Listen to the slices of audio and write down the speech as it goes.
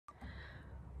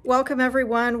Welcome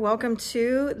everyone. Welcome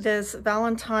to this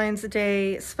Valentine's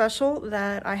Day special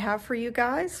that I have for you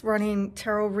guys, running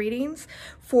tarot readings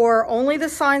for only the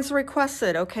signs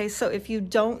requested. Okay, so if you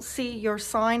don't see your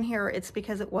sign here, it's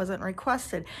because it wasn't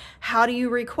requested. How do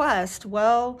you request?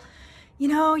 Well, you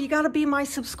know, you got to be my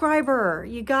subscriber.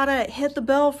 You got to hit the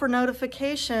bell for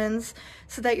notifications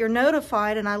so that you're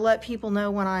notified, and I let people know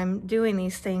when I'm doing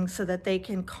these things so that they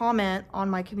can comment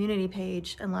on my community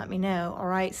page and let me know. All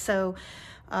right, so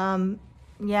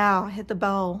yeah, hit the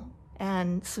bell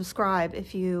and subscribe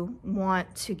if you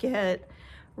want to get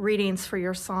readings for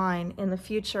your sign in the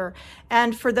future.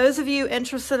 And for those of you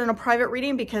interested in a private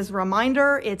reading, because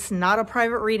reminder, it's not a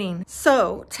private reading.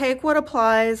 So take what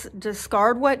applies,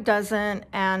 discard what doesn't.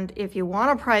 And if you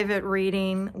want a private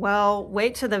reading, well,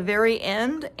 wait to the very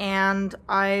end and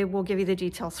I will give you the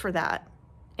details for that.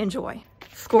 Enjoy.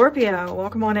 Scorpio,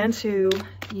 welcome on into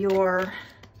your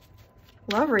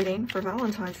love reading for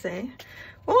Valentine's Day.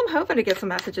 Well, I'm hoping to get some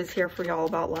messages here for y'all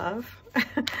about love.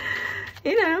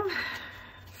 You know,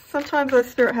 sometimes the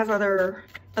spirit has other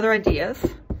ideas.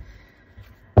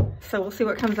 So we'll see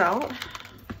what comes out.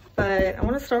 But I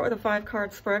want to start with a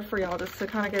 5-card spread for y'all just to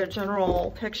kind of get a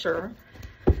general picture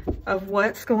of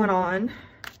what's going on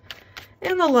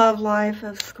in the love life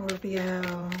of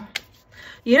Scorpio.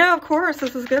 You know, of course,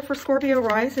 this is good for Scorpio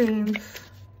risings.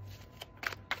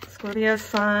 Scorpio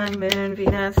Sun, Moon,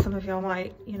 Venus. Some of y'all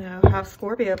might, you know, have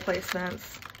Scorpio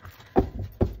placements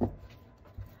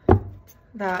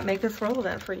that make this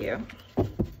relevant for you.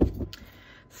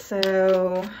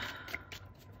 So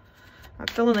I'm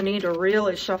feeling the need to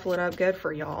really shuffle it up good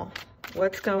for y'all.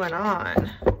 What's going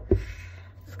on?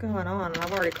 What's going on?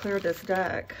 I've already cleared this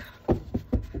deck.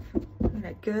 And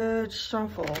a good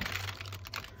shuffle.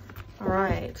 All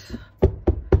right.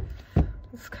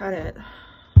 Let's cut it.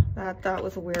 That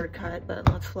was a weird cut, but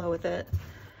let's flow with it.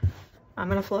 I'm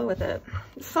gonna flow with it.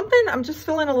 Something, I'm just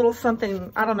feeling a little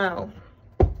something, I don't know.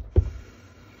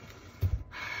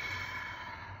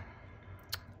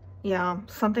 Yeah,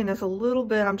 something is a little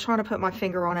bit, I'm trying to put my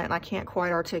finger on it and I can't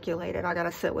quite articulate it. I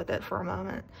gotta sit with it for a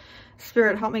moment.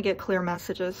 Spirit, help me get clear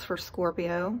messages for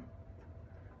Scorpio.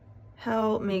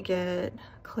 Help me get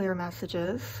clear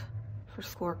messages for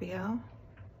Scorpio.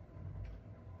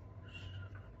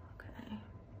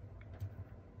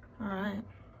 All right,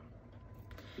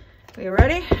 are you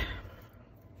ready?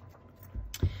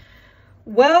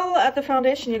 Well, at the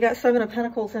foundation, you got 7 of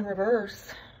Pentacles in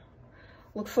reverse.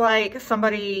 Looks like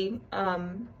somebody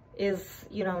is,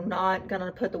 you know, not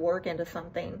gonna put the work into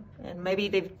something, and maybe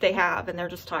they have, and they're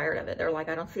just tired of it. They're like,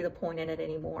 I don't see the point in it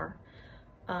anymore.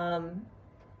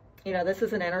 You know, this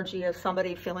is an energy of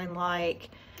somebody feeling like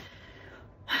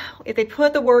if they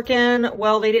put the work in,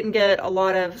 well, they didn't get a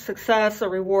lot of success or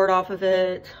reward off of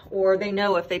it, or they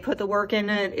know if they put the work in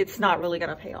it, it's not really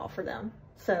going to pay off for them.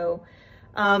 So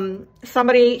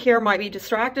somebody here might be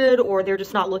distracted, or they're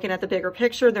just not looking at the bigger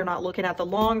picture. They're not looking at the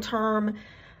long term.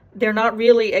 They're not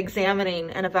really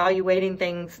examining and evaluating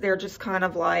things. They're just kind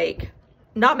of like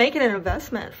not making an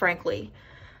investment, frankly.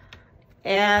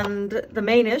 And the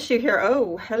main issue here,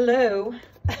 oh, hello.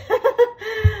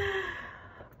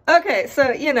 Okay,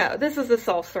 so, you know, this is a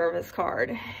self-service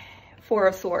card, 4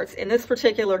 of Swords. In this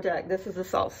particular deck, this is a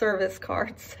self-service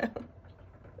card, so.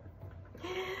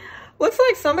 Looks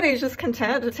like somebody's just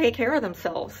content to take care of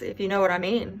themselves, if you know what I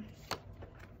mean.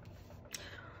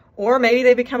 Or maybe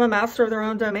they become a master of their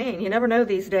own domain. You never know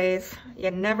these days.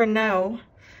 You never know.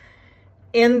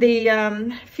 In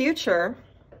the future,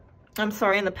 I'm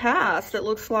sorry, in the past, it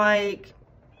looks like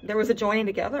there was a joining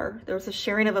together. There was a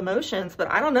sharing of emotions, but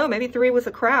I don't know, maybe 3 was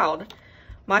a crowd.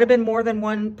 Might have been more than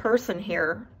one person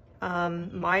here.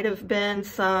 Might have been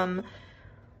some,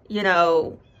 you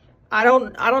know, I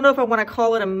don't know if I want to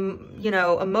call it a, you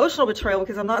know, emotional betrayal,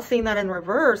 because I'm not seeing that in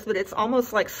reverse, but it's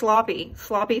almost like sloppy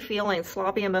feelings,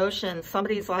 sloppy emotions.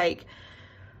 Somebody's like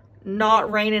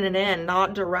not reining it in,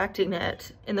 not directing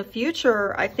it. In the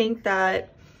future, I think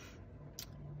that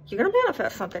you're going to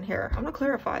manifest something here. I'm going to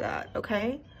clarify that,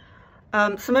 okay?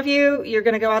 Some of you, you're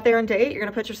going to go out there and date. You're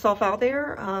going to put yourself out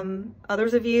there.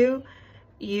 Others of you,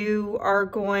 you are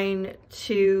going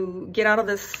to get out of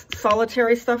this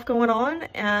solitary stuff going on,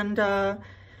 and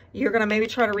you're going to maybe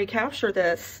try to recapture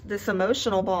this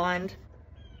emotional bond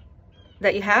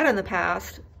that you had in the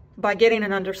past by getting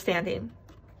an understanding,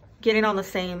 getting on the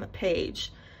same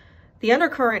page. The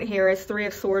undercurrent here is 3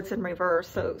 of Swords in reverse.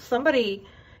 So somebody,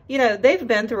 you know, they've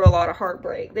been through a lot of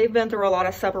heartbreak. They've been through a lot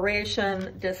of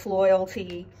separation,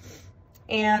 disloyalty.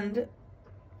 And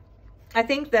I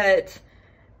think that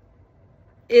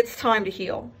it's time to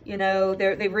heal. You know,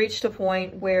 they've reached a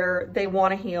point where they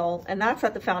want to heal, and that's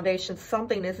at the foundation.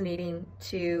 Something is needing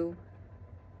to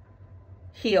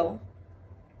heal.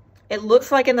 It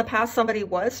looks like in the past somebody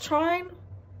was trying.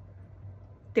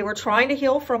 They were trying to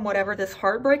heal from whatever this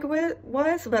heartbreak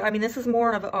was, but I mean, this is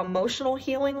more of an emotional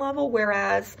healing level,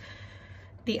 whereas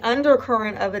the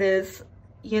undercurrent of it is,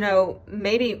 you know,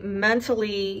 maybe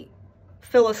mentally,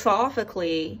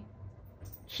 philosophically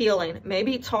healing,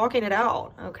 maybe talking it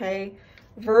out, okay?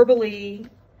 Verbally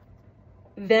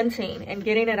venting and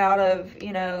getting it out of,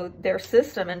 you know, their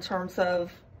system in terms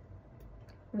of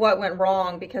what went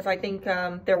wrong, because I think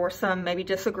there were some maybe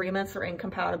disagreements or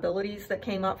incompatibilities that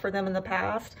came up for them in the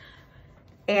past,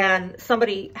 and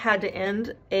somebody had to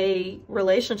end a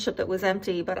relationship that was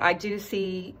empty. But I do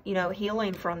see, you know,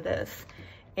 healing from this,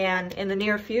 and in the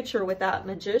near future with that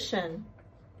Magician,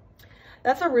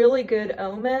 that's a really good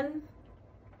omen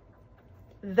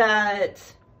that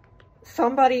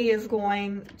somebody is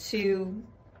going to,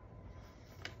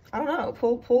 I don't know,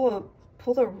 pull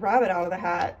the rabbit out of the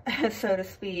hat, so to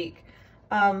speak.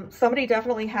 Somebody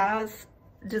definitely has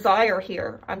desire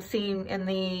here. I'm seeing in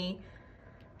the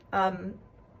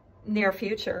near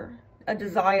future, a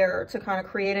desire to kind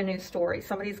of create a new story.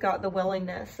 Somebody's got the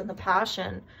willingness and the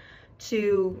passion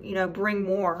to, you know, bring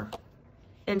more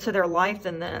into their life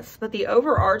than this. But the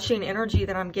overarching energy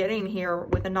that I'm getting here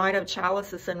with the Knight of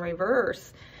Chalices in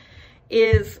reverse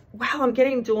is, wow, I'm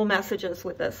getting dual messages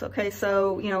with this. Okay,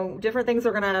 so, you know, different things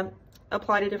are going to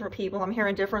apply to different people. I'm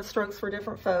hearing different strokes for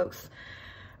different folks.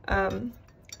 I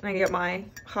get my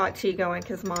hot tea going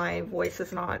because my voice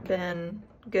has not been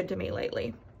good to me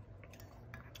lately.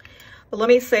 But let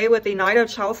me say, with the Knight of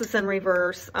Chalices in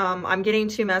reverse, I'm getting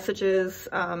two messages,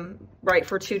 right,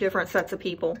 for two different sets of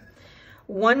people.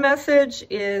 One message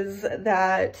is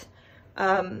that,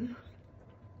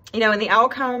 you know, in the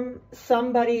outcome,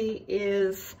 somebody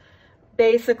is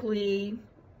basically,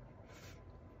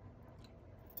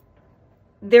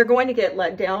 they're going to get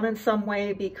let down in some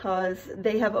way because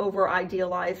they have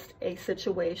over-idealized a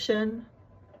situation.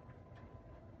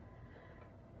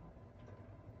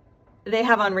 They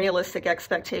have unrealistic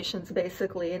expectations,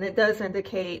 basically, and it does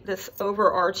indicate this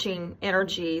overarching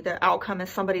energy. The outcome is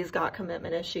somebody's got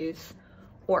commitment issues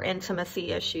or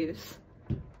intimacy issues.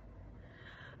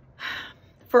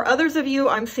 For others of you,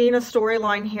 I'm seeing a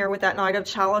storyline here with that Knight of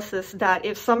Chalices that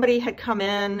if somebody had come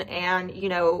in and, you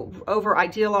know,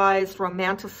 over-idealized,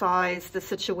 romanticized the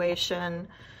situation,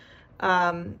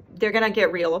 they're going to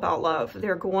get real about love.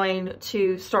 They're going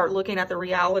to start looking at the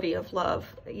reality of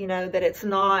love, you know, that it's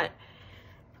not,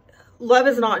 love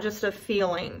is not just a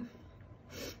feeling.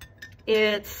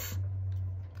 It's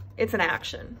an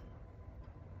action.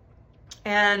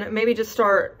 And maybe just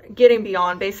start getting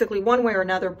beyond, basically one way or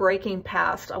another, breaking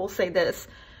past. I will say this,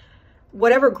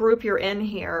 whatever group you're in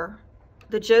here,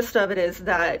 the gist of it is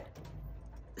that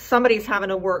somebody's having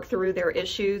to work through their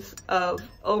issues of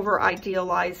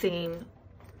over-idealizing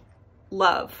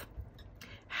love,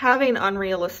 having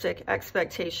unrealistic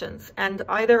expectations, and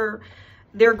either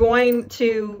they're going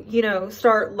to, you know,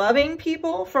 start loving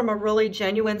people from a really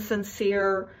genuine,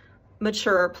 sincere,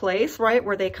 mature place, right,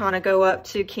 where they kind of go up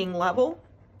to king level,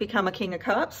 become a King of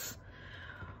Cups,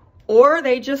 or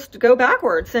they just go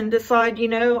backwards and decide, you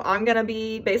know, I'm going to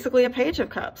be basically a Page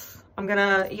of Cups. I'm going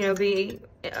to, you know, be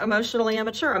emotionally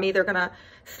immature. I'm either going to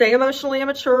stay emotionally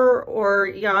immature or,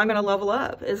 yeah, I'm going to level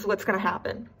up is what's going to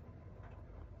happen.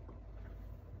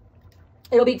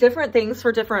 It'll be different things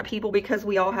for different people because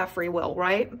we all have free will,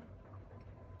 right?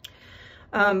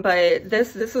 But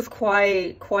this is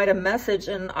quite a message,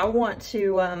 and I want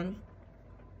to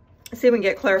see if we can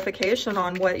get clarification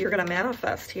on what you're going to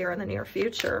manifest here in the near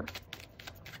future.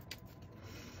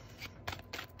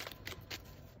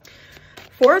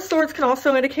 Four of Swords can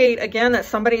also indicate, again, that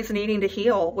somebody's needing to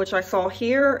heal, which I saw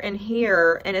here, and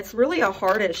it's really a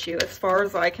heart issue as far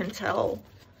as I can tell.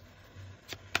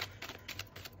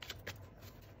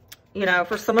 You know,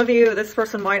 for some of you, this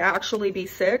person might actually be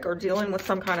sick or dealing with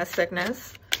some kind of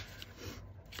sickness.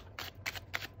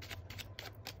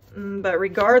 But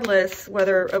regardless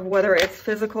whether it's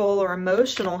physical or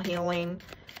emotional healing,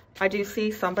 I do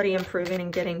see somebody improving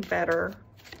and getting better.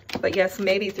 But yes,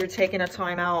 maybe through taking a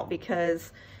time out,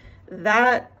 because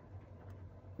that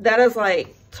is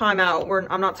like time out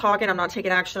where I'm not talking, I'm not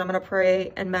taking action. I'm going to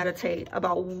pray and meditate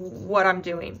about what I'm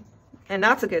doing. And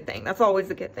that's a good thing. That's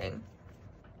always a good thing.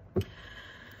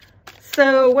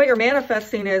 So what you're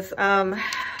manifesting is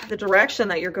the direction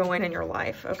that you're going in your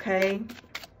life, okay?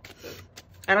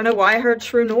 I don't know why I heard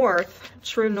true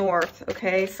north,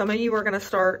 okay? Some of you are going to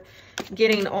start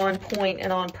getting on point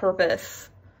and on purpose.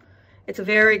 It's a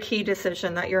very key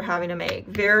decision that you're having to make.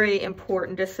 Very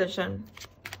important decision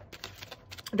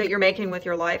that you're making with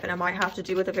your life. And it might have to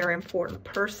do with a very important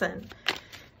person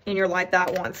in your life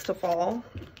that wants to fall.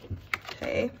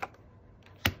 Okay.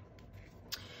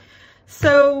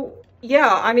 So,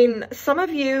 yeah, I mean, some of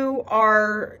you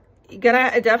are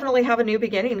gonna definitely have a new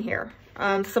beginning here.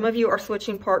 Some of you are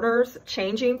switching partners,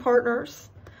 changing partners.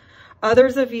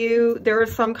 Others of you, there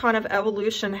is some kind of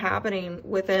evolution happening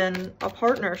within a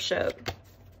partnership.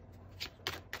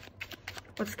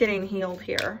 What's getting healed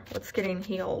here? What's getting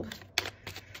healed?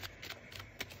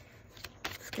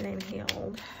 What's getting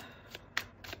healed?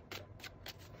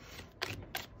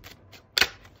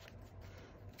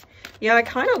 Yeah, I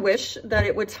kind of wish that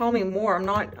it would tell me more.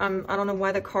 I don't know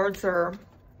why the cards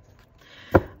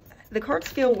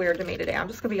feel weird to me today. I'm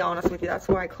just gonna be honest with you. That's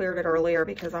why I cleared it earlier,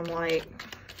 because I'm like,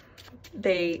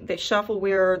 they shuffle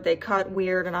weird, they cut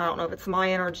weird, and I don't know if it's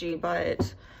my energy,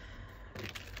 but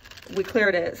we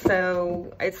cleared it.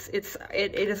 So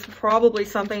it is probably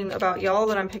something about y'all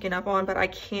that I'm picking up on, but I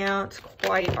can't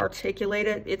quite articulate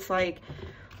it. It's like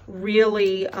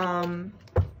really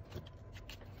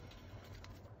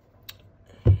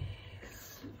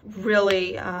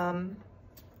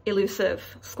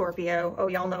elusive, Scorpio. Oh,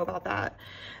 y'all know about that.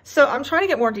 So I'm trying to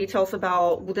get more details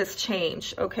about this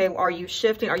change. Okay, are you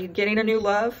shifting? Are you getting a new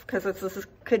love? Because this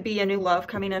could be a new love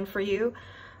coming in for you.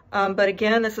 But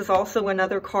again, this is also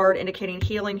another card indicating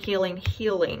healing, healing,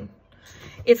 healing.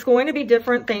 It's going to be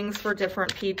different things for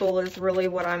different people is really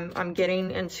what I'm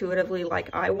getting intuitively. Like,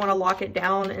 I want to lock it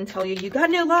down and tell you, you got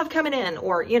new love coming in,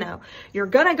 or, you know, you're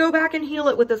going to go back and heal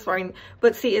it with this ring.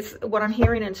 But see, it's what I'm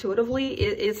hearing intuitively.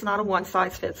 It's not a one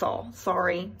size fits all.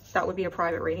 Sorry, that would be a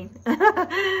private reading.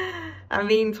 I'm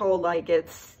being told like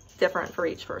it's different for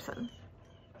each person.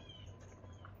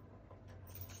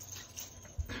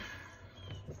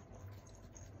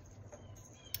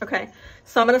 Okay,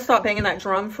 so I'm going to stop banging that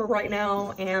drum for right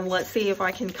now, and let's see if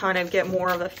I can kind of get more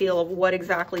of a feel of what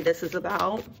exactly this is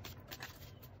about.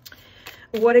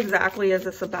 What exactly is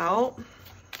this about?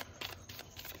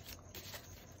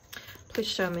 Please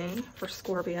show me for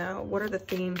Scorpio. What are the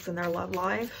themes in their love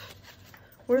life?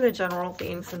 What are the general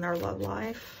themes in their love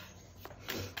life?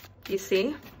 You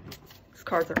see? These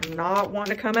cards are not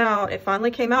wanting to come out. It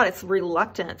finally came out. It's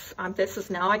reluctance. This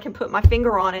is now I can put my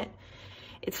finger on it.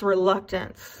 It's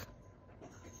reluctance.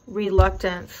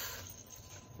 Reluctance.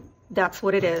 That's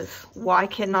what it is. Why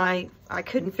couldn't I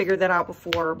couldn't figure that out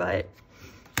before, but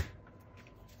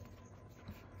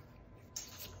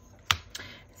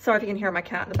sorry if you can hear my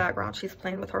cat in the background. She's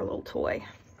playing with her little toy.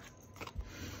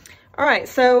 All right,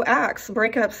 so Axe,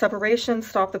 breakup, separation,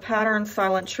 stop the pattern,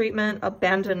 silent treatment,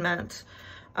 abandonment.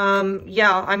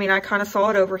 Yeah, I mean, I kind of saw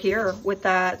it over here with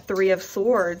that Three of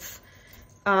Swords.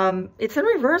 It's in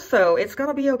reverse though. It's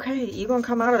gonna be okay. You're gonna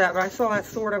come out of that. But I saw that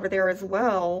sword over there as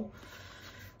well.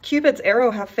 Cupid's arrow,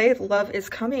 have faith, love is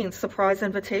coming, surprise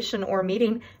invitation or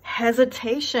meeting,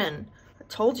 hesitation. I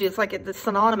told you, it's like it's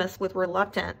synonymous with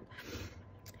reluctant.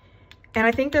 And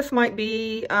I think this might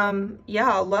be,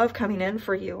 yeah, love coming in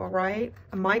for you, all right?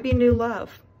 It might be new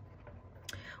love.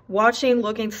 Watching,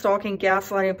 looking, stalking,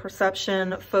 gaslighting,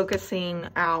 perception, focusing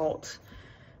out.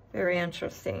 Very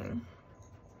interesting.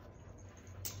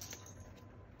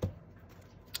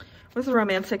 What's the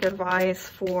romantic advice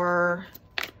for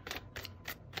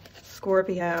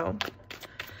Scorpio?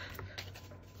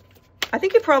 I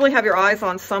think you probably have your eyes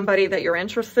on somebody that you're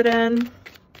interested in.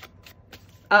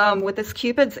 With this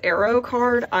Cupid's arrow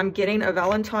card, I'm getting a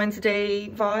Valentine's Day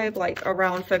vibe, like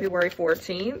around February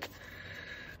 14th.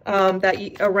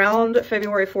 Around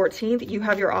February 14th, you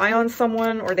have your eye on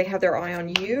someone or they have their eye on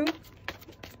you.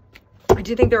 I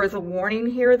do think there is a warning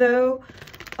here, though,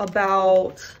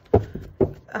 about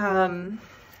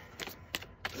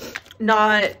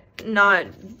not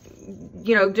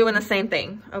you know, doing the same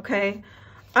thing. Okay,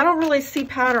 I don't really see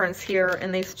patterns here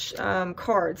in these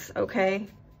cards. Okay,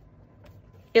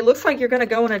 it looks like you're going to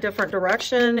go in a different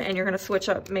direction and you're going to switch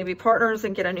up maybe partners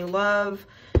and get a new love.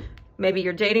 Maybe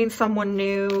you're dating someone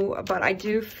new, but I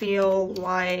do feel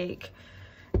like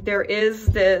there is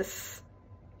this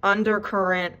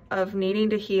undercurrent of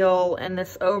needing to heal and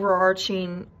this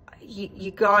overarching,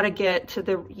 you got to get to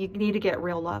the, you need to get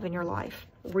real love in your life.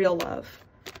 Real love.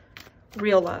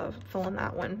 Real love. Feeling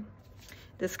that one.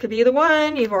 This could be the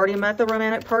one. You've already met the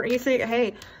romantic partner. You say,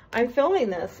 hey, I'm filming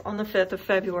this on the 5th of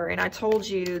February, and I told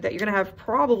you that you're going to have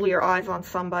probably your eyes on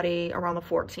somebody around the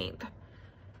 14th.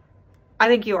 I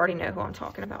think you already know who I'm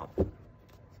talking about.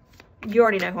 You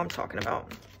already know who I'm talking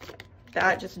about.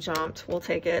 That just jumped. We'll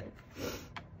take it.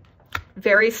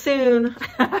 Very soon.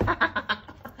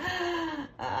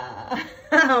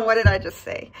 What did I just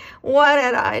say? What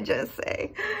did I just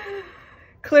say?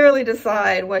 Clearly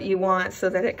decide what you want so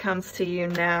that it comes to you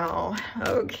now.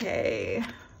 Okay.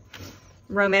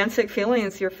 Romantic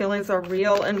feelings. Your feelings are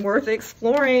real and worth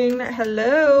exploring.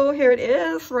 Hello, here it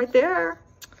is right there.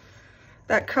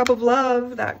 That cup of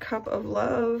love, that cup of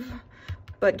love.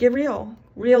 But get real,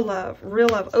 real love, real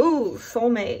love. Oh,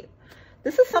 soulmate.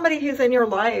 This is somebody who's in your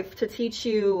life to teach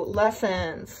you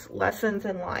lessons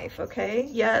in life, okay?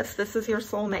 Yes, this is your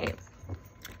soulmate.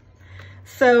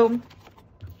 So,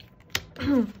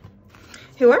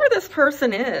 whoever this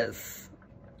person is,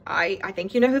 I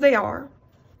think you know who they are.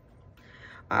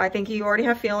 I think you already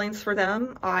have feelings for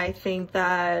them. I think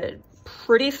that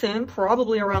pretty soon,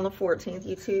 probably around the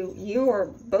 14th, you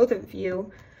or both of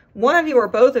you, one of you or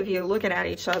both of you looking at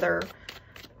each other.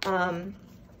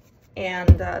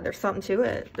 There's something to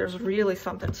it. There's really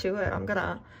something to it.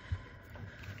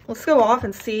 Let's go off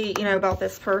and see, about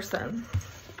this person.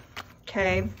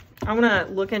 Okay. I want to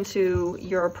look into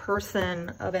your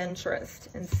person of interest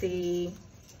and see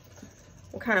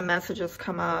what kind of messages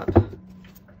come up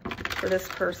for this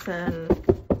person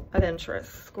of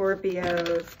interest.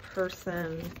 Scorpio's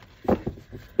person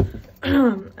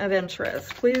of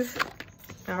interest. Please.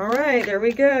 All right, there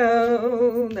we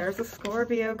go. There's a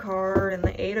Scorpio card and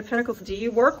the Eight of Pentacles. Do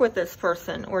you work with this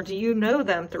person or do you know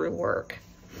them through work?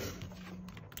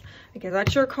 Because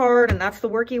that's your card and that's the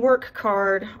worky work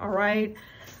card. All right.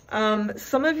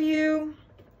 Some of you,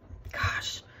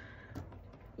 gosh,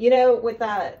 with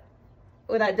that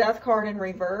Death card in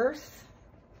reverse,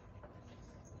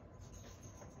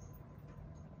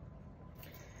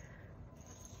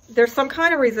 there's some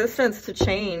kind of resistance to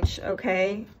change,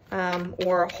 okay?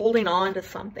 Or holding on to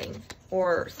something,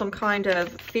 or some kind of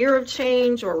fear of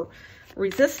change, or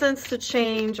resistance to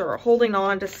change, or holding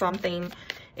on to something.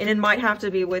 And it might have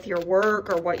to be with your work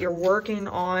or what you're working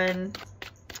on.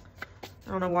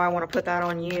 I don't know why I want to put that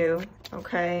on you,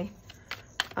 okay?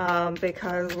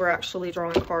 Because we're actually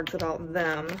drawing cards about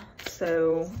them.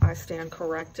 So I stand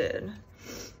corrected.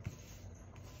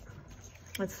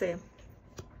 Let's see.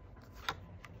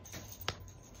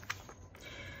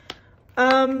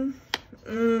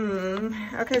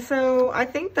 Okay, so I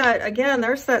think that, again,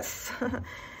 there's that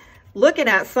looking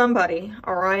at somebody,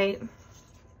 all right?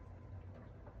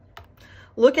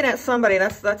 Looking at somebody,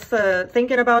 that's the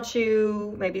thinking about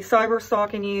you, maybe cyber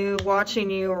stalking you, watching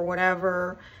you, or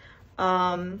whatever.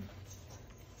 In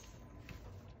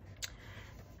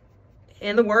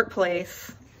the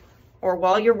workplace, or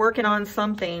while you're working on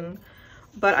something.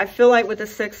 But I feel like with the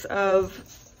Six of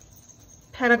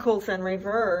Pentacles in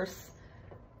reverse,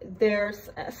 there's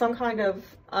some kind of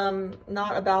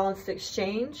not a balanced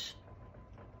exchange.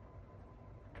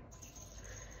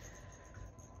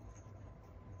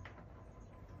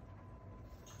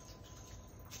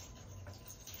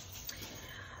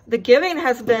 The giving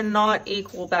has been not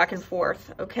equal back and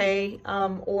forth, okay?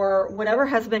 Or whatever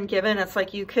has been given, it's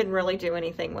like you couldn't really do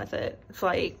anything with it. It's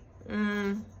like,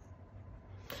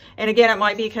 And again, it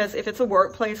might be because if it's a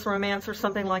workplace romance or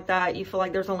something like that, you feel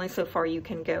like there's only so far you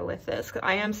can go with this.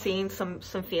 I am seeing some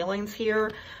feelings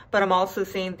here, but I'm also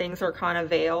seeing things are kind of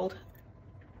veiled.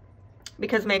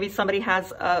 Because maybe somebody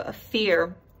has a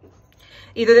fear.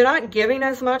 Either they're not giving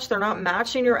as much, they're not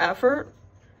matching your effort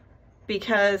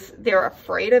because they're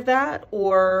afraid of that,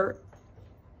 or,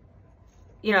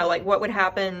 like what would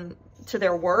happen to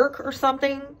their work or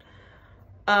something.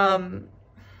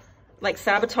 Like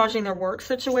sabotaging their work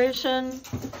situation,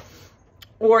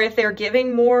 or if they're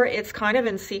giving more, it's kind of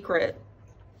in secret.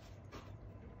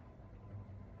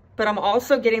 But I'm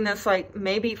also getting this, like,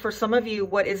 maybe for some of you,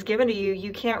 what is given to you,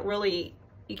 you can't really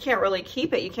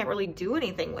keep it. You can't really do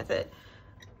anything with it.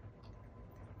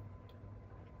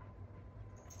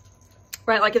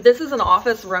 Right? Like if this is an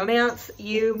office romance,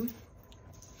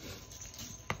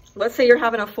 let's say you're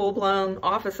having a full-blown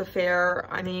office affair.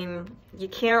 I mean, you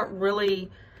can't really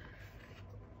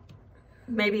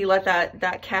maybe let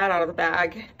that cat out of the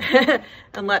bag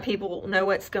and let people know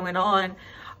what's going on.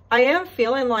 I am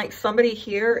feeling like somebody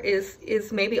here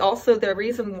is maybe also the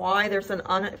reason why there's an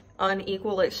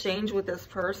unequal exchange with this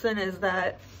person is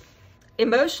that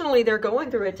emotionally they're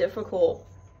going through a difficult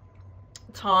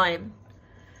time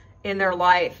in their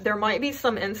life. There might be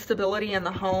some instability in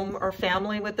the home or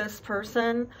family with this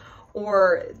person,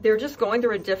 or they're just going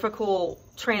through a difficult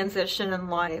transition in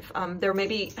life. They're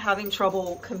maybe having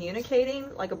trouble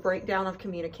communicating, like a breakdown of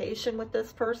communication with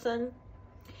this person.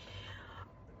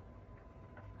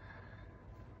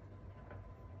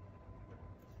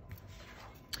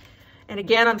 And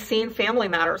again, I'm seeing family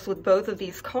matters with both of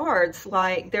these cards,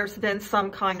 like there's been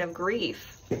some kind of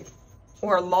grief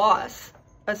or loss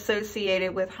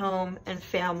associated with home and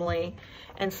family,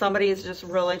 and somebody is just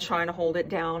really trying to hold it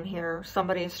down here.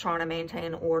 Somebody is trying to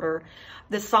maintain order.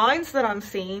 The signs that I'm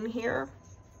seeing here: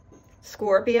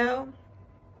 Scorpio,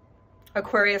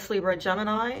 Aquarius, Libra,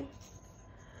 Gemini,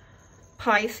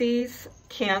 Pisces,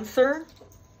 Cancer,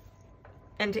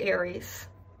 and Aries.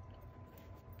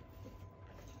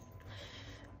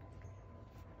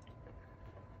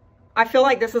 I feel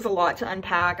like this is a lot to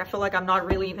unpack. I feel like I'm not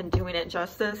really even doing it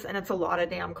justice, and it's a lot of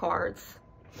damn cards.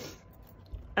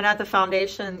 And at the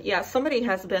foundation, yeah, somebody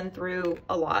has been through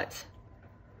a lot.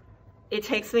 It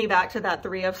takes me back to that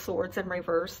Three of Swords in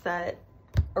reverse that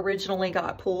originally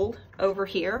got pulled over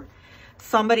here.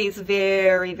 Somebody's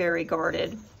very, very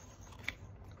guarded.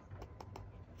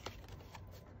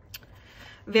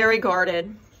 Very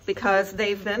guarded because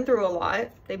they've been through a lot.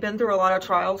 They've been through a lot of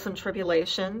trials and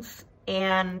tribulations.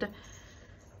 And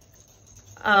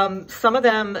some of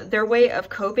them, their way of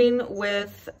coping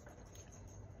with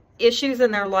issues in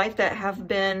their life that have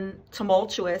been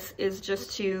tumultuous is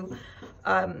just to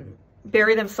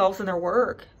bury themselves in their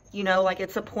work. You know, like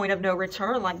it's a point of no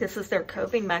return. Like this is their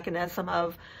coping mechanism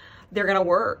of they're going to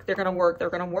work, they're going to work, they're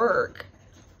going to work.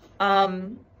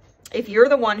 If you're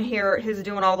the one here who's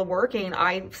doing all the working,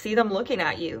 I see them looking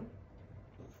at you,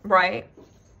 right?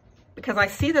 Because I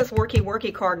see this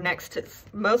worky card next to,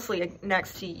 mostly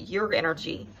next to your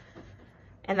energy.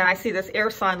 And then I see this air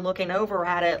sign looking over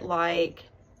at it like,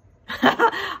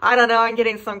 I don't know, I'm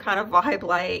getting some kind of vibe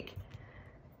like,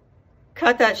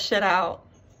 cut that shit out.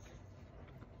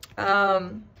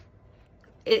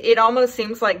 It almost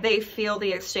seems like they feel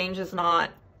the exchange is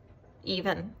not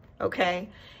even, okay?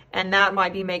 And that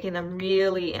might be making them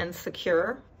really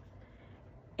insecure.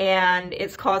 And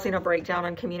it's causing a breakdown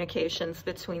in communications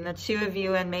between the two of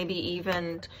you, and maybe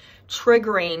even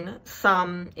triggering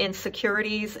some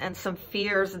insecurities and some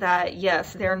fears that,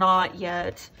 yes, they're not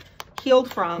yet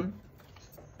healed from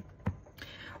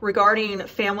regarding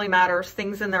family matters,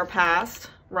 things in their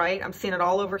past, right? I'm seeing it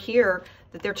all over here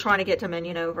that they're trying to get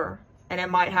dominion over, and it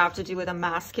might have to do with a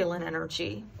masculine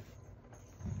energy.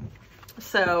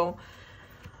 So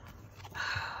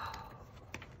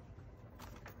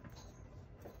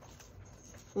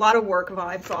a lot of work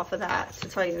vibes off of that, to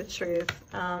tell you the truth.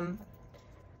 I'm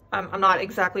not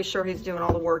exactly sure who's doing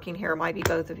all the working here. It might be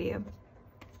both of you.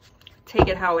 Take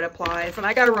it how it applies. And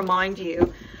I got to remind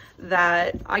you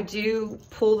that I do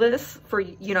pull this for,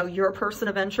 you know, your person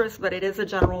of interest, but it is a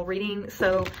general reading.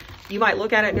 So you might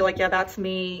look at it and be like, yeah, that's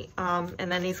me.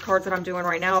 And then these cards that I'm doing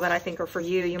right now that I think are for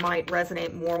you, you might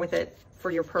resonate more with it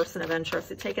for your person of interest.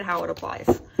 So take it how it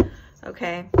applies.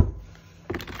 Okay.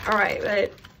 All right.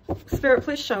 But Spirit,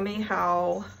 please show me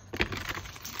how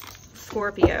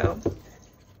Scorpio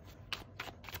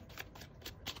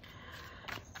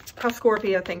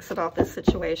thinks about this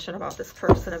situation, about this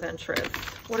person of interest.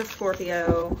 What does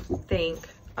Scorpio think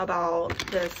about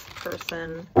this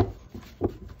person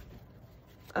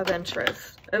of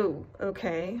interest? Oh,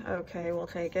 okay. Okay, we'll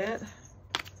take it.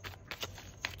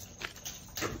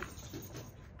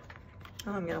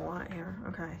 Oh, I'm getting a lot here.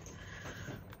 Okay.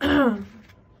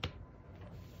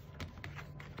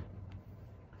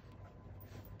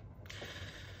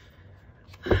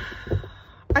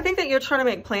 I think that you're trying to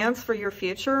make plans for your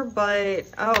future, but,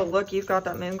 oh, look, you've got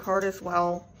that moon card as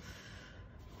well.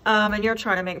 And you're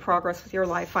trying to make progress with your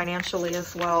life financially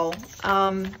as well.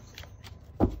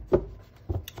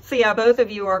 So yeah, both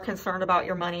of you are concerned about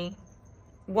your money.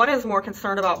 One is more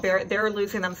concerned about they're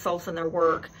losing themselves in their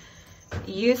work.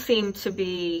 You seem to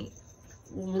be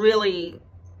really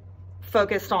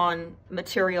focused on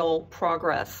material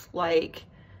progress, like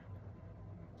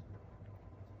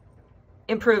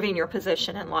improving your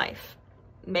position in life,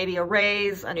 maybe a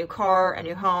raise, a new car, a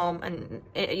new home, and,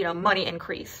 you know, money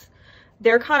increase.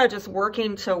 They're kind of just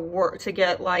working to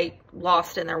get like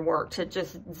lost in their work, to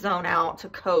just zone out, to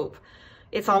cope.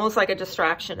 It's almost like a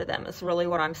distraction to them. It's really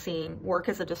what I'm seeing. Work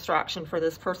is a distraction for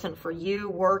this person. For you,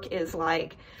 work is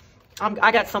like,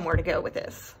 I got somewhere to go with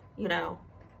this, you know.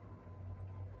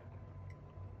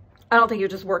 I don't think you're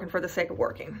just working for the sake of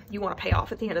working. You want to pay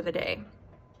off at the end of the day.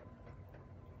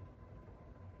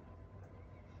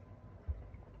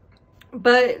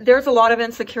 But there's a lot of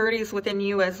insecurities within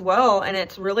you as well, and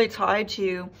it's really tied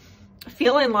to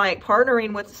feeling like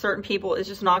partnering with certain people is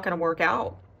just not going to work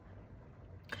out.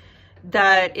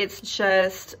 That it's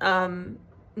just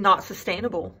not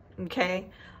sustainable, okay?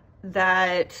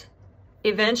 That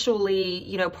eventually,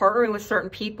 you know, partnering with certain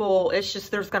people, it's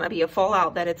just, there's going to be a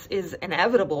fallout that is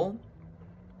inevitable.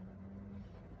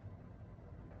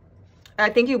 I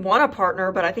think you want a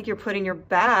partner, but I think you're putting your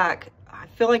back. I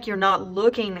feel like you're not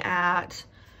looking at,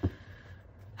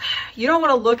 you don't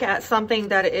want to look at something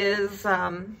that is,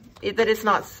 that is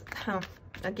not,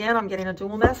 again, I'm getting a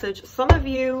dual message. Some of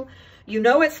you, you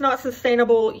know it's not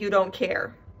sustainable, you don't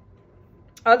care.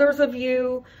 Others of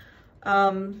you,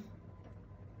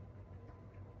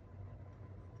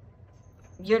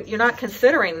 you're not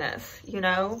considering this, you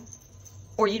know,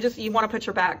 or you want to put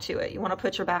your back to it. You want to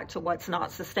put your back to what's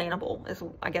not sustainable, is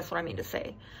I guess what I mean to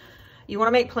say. You want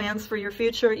to make plans for your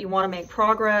future. You want to make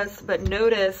progress, but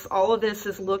notice all of this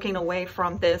is looking away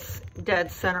from this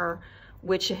dead center,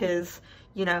 which is,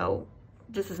 you know,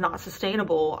 this is not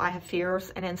sustainable. I have fears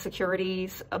and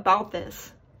insecurities about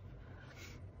this.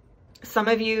 Some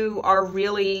of you are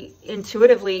really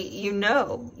intuitively, you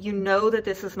know that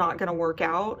this is not going to work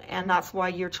out. And that's why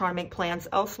you're trying to make plans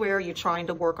elsewhere. You're trying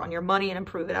to work on your money and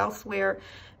improve it elsewhere,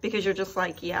 because you're just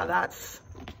like, yeah, that's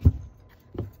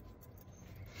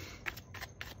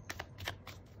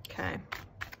okay.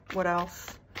 What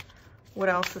else? What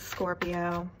else is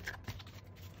Scorpio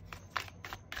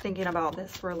thinking about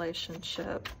this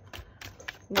relationship?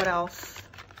 What else?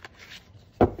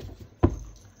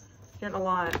 Getting a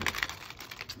lot.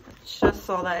 Just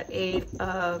saw that 8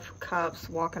 of Cups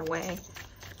walking away.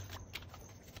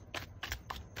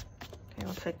 Okay,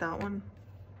 I'll take that one.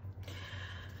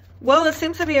 Well, this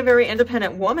seems to be a very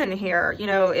independent woman here. You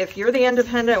know, if you're the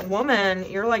independent woman,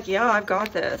 you're like, yeah, I've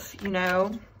got this, you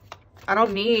know. I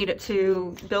don't need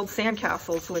to build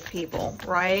sandcastles with people,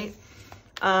 right?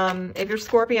 If you're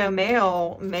Scorpio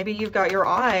male, maybe you've got your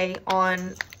eye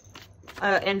on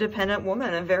an independent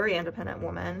woman, a very independent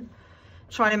woman,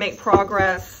 trying to make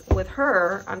progress with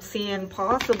her. I'm seeing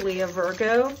possibly a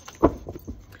Virgo,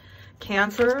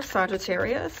 Cancer,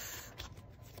 Sagittarius.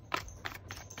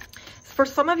 For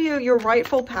some of you, your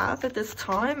rightful path at this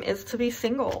time is to be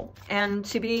single and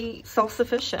to be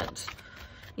self-sufficient.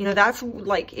 You know, that's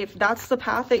like, if that's the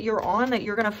path that you're on, that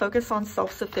you're going to focus on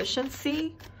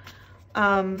self-sufficiency,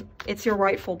 it's your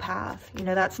rightful path. You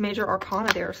know, that's major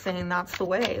arcana there saying that's the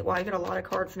way. Well, I get a lot of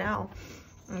cards now.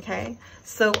 Okay,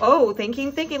 so, oh,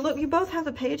 thinking, look, you both have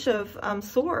the Page of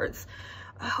Swords.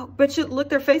 Oh, but you look,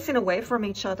 they're facing away from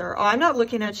each other. Oh, I'm not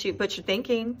looking at you, but you're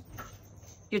thinking.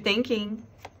 You're thinking.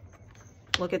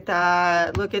 Look at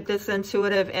that. Look at this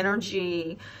intuitive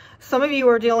energy. Some of you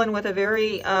are dealing with a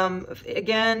very,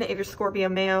 again, if you're Scorpio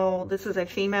male, this is a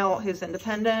female who's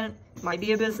independent, might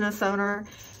be a business owner,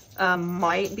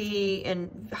 might be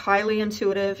highly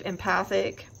intuitive,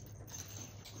 empathic.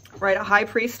 Right, a High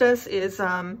Priestess is,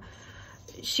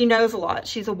 she knows a lot.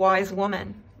 She's a wise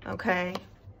woman, okay?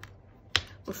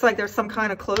 Looks like there's some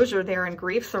kind of closure there and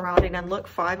grief surrounding. And look,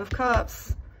 5 of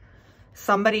Cups.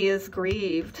 Somebody is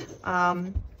grieved.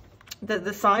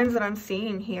 The signs that I'm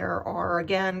seeing here are,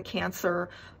 again, Cancer,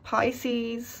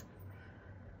 Pisces.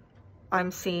 I'm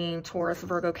seeing Taurus,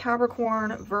 Virgo,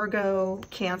 Capricorn, Virgo,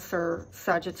 Cancer,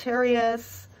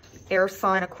 Sagittarius, air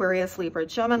sign, Aquarius, Libra,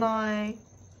 Gemini.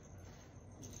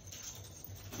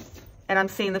 And I'm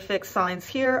seeing the fixed signs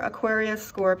here, Aquarius,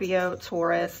 Scorpio,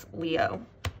 Taurus, Leo.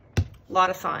 A lot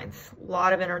of signs, a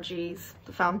lot of energies.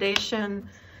 The foundation,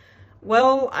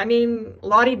 well, I mean,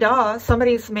 la-di-da.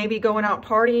 Somebody's maybe going out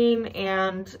partying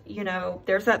and, you know,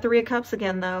 there's that 3 of Cups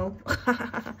again, though.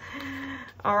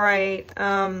 All right.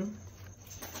 I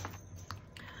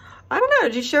don't know.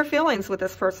 Did you share feelings with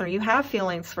this person, or you have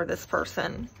feelings for this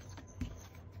person?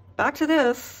 Back to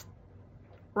this.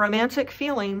 Romantic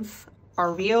feelings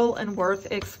are real and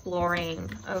worth exploring,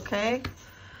 okay?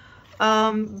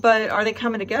 But are they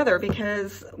coming together?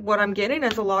 Because what I'm getting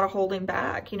is a lot of holding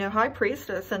back. You know, High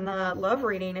Priestess in the love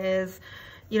reading is,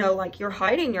 you know, like you're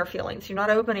hiding your feelings. You're not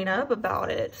opening up about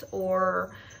it.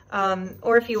 Or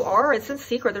if you are, it's in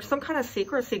secret. There's some kind of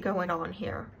secrecy going on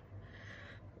here.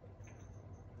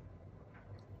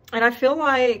 And I feel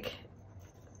like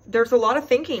there's a lot of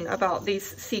thinking about these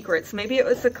secrets. Maybe it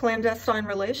was a clandestine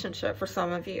relationship for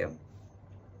some of you.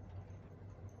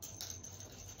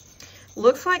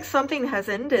 Looks like something has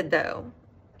ended, though,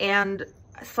 and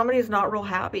somebody's not real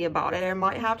happy about it. It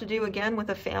might have to do, again, with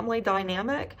a family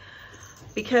dynamic,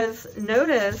 because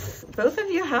notice, both of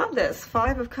you have this.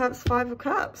 5 of Cups, 5 of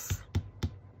Cups.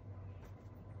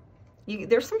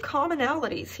 There's some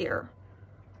commonalities here.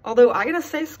 Although, I gotta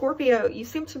say, Scorpio, you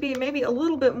seem to be maybe a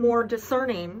little bit more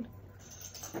discerning.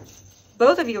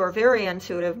 Both of you are very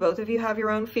intuitive. Both of you have your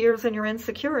own fears and your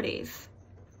insecurities.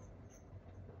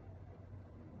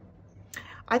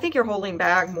 I think you're holding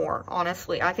back more,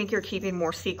 honestly. I think you're keeping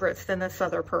more secrets than this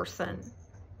other person.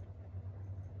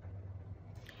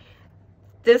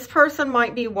 This person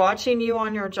might be watching you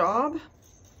on your job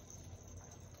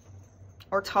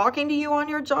or talking to you on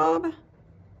your job.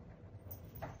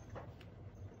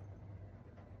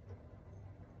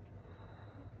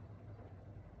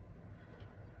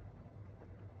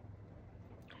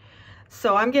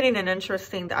 So I'm getting an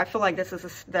interesting, I feel like this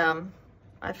is them.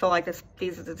 I feel like this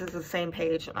is the same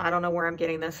page. I don't know where I'm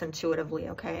getting this intuitively,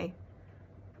 okay?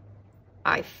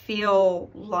 I feel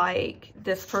like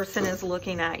this person is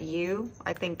looking at you.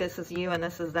 I think this is you and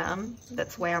this is them.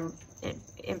 That's the way I'm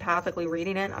empathically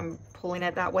reading it. I'm pulling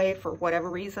it that way for whatever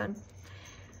reason.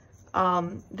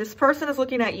 This person is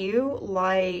looking at you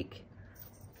like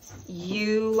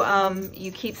you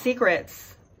keep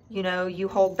secrets, you know, you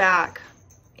hold back,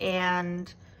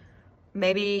 and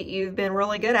maybe you've been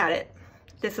really good at it.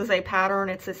 This is a pattern,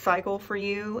 it's a cycle for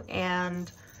you,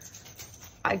 and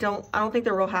I don't think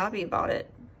they're real happy about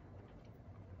it.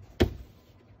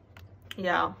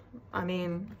 Yeah, I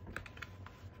mean,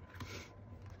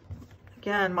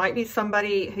 again, might be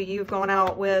somebody who you've gone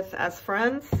out with as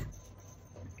friends.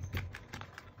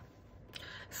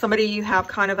 Somebody you have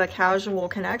kind of a casual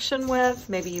connection with.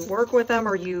 Maybe you work with them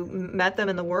or you met them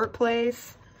in the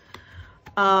workplace.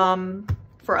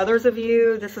 For others of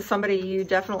you, this is somebody you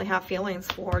definitely have feelings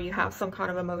for. You have some kind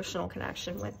of emotional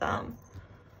connection with them.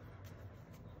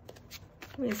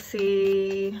 Let me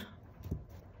see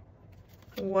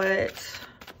what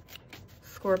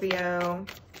Scorpio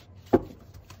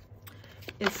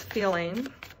is feeling.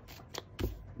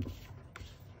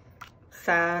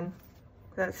 Sad.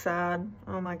 That's sad.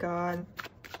 Oh my God.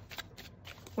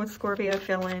 What's Scorpio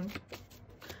feeling?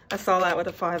 I saw that with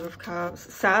the Five of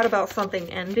Cups. Sad about something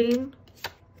ending.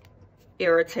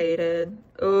 Irritated.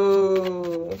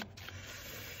 Ooh.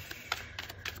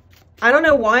 I don't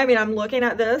know why. I mean, I'm looking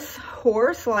at this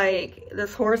horse like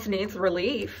this horse needs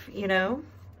relief, you know?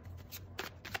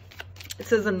 It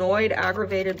says annoyed,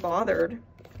 aggravated, bothered.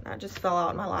 That just fell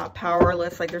out in my lap.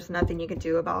 Powerless, like there's nothing you can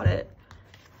do about it.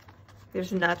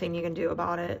 There's nothing you can do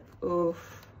about it.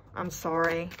 Oof. I'm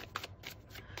sorry.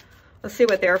 Let's see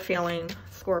what they're feeling,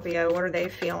 Scorpio. What are they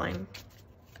feeling?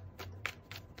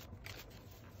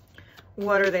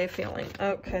 What are they feeling?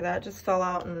 Okay, that just fell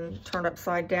out and turned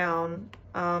upside down.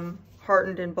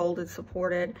 Heartened and bolded,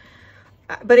 supported.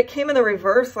 But it came in the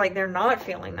reverse, like they're not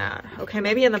feeling that. Okay,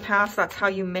 maybe in the past that's how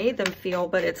you made them feel,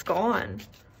 but it's gone.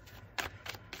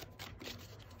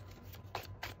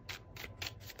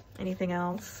 Anything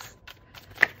else?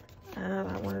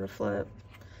 I wanted to flip.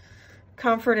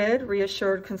 Comforted,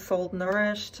 reassured, consoled,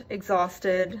 nourished,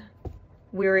 exhausted,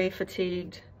 weary,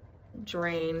 fatigued,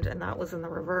 drained, and that was in the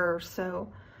reverse.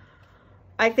 So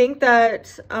I think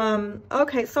that,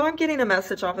 okay, so I'm getting a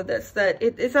message off of this, that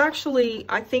it is actually,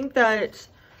 I think that,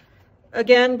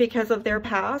 again, because of their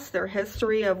past, their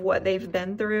history of what they've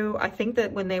been through, I think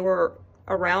that when they were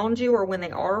around you or when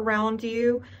they are around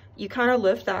you, you kind of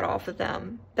lift that off of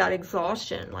them, that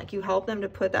exhaustion, like you help them to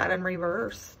put that in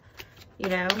reverse, you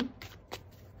know?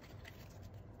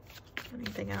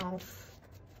 Anything else?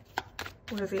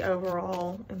 What is the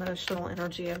overall emotional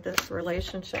energy of this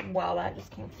relationship? Wow, that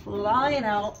just came flying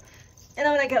out. And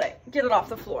I'm gonna get it off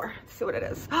the floor. Let's see what it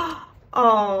is.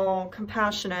 Oh,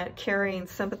 compassionate, caring,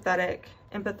 sympathetic,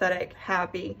 empathetic,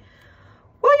 happy.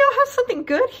 Well, y'all have something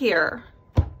good here.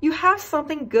 You have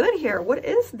something good here. What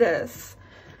is this?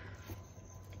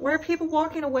 Where are people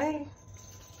walking away?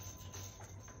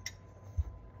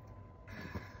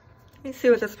 Let me see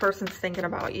what this person's thinking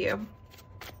about you.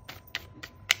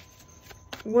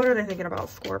 What are they thinking about,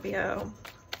 Scorpio?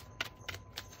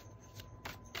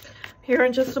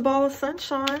 Hearing just a ball of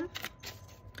sunshine.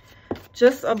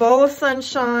 Just a ball of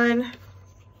sunshine.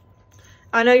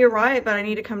 I know you're right, but I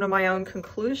need to come to my own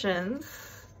conclusions.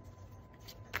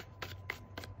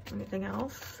 Anything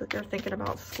else that they're thinking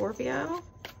about, Scorpio?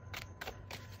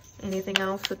 Anything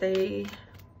else that they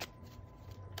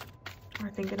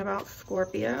are thinking about,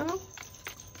 Scorpio?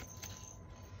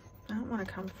 I don't want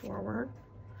to come forward.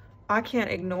 I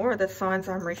can't ignore the signs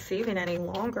I'm receiving any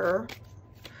longer.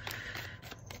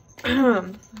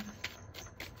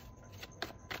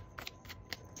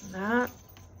 That.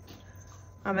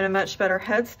 I'm in a much better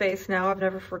headspace now. I've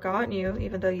never forgotten you,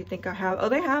 even though you think I have. Oh,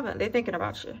 they haven't. They're thinking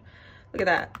about you. Look at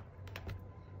that.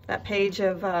 That page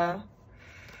of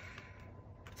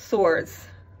swords.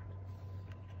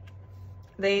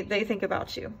 They think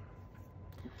about you.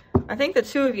 I think the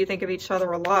two of you think of each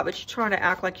other a lot, but you're trying to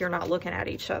act like you're not looking at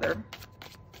each other.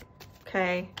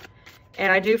 Okay?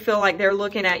 And I do feel like they're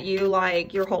looking at you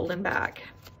like you're holding back.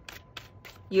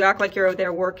 You act like you're over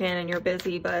there working and you're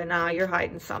busy, but nah, you're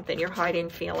hiding something. You're hiding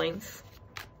feelings.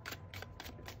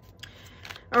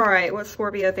 All right, what's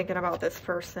Scorpio thinking about this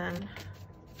person?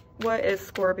 What is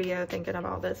Scorpio thinking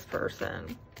about this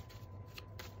person?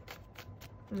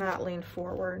 Not lean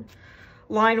forward.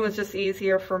 Line was just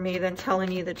easier for me than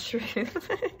telling you the truth.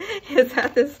 Is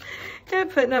that this,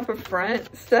 putting up a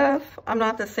front stuff? I'm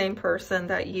not the same person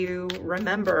that you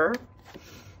remember.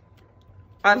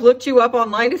 I've looked you up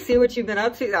online to see what you've been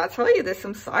up to. I'll tell you, there's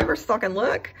some cyber stalking.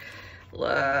 Look.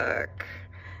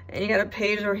 And you got a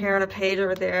page over here and a page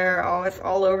over there. Oh, it's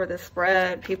all over the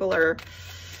spread. People are,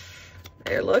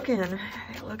 they're looking,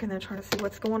 they're trying to see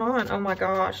what's going on. Oh my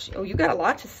gosh. Oh, you got a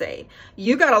lot to say.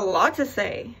 You got a lot to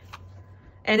say.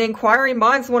 And inquiring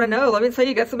minds want to know. Let me tell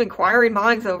you, you got some inquiring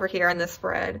minds over here in this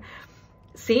spread.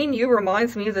 Seeing you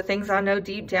reminds me of the things I know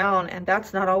deep down, and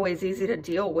that's not always easy to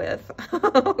deal with.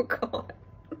 Oh, God.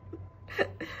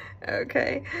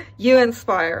 Okay. You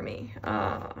inspire me.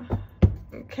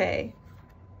 Okay.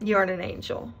 You are an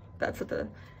angel. That's at the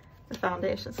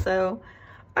foundation. So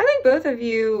I think both of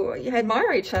you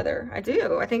admire each other. I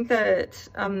do. I think that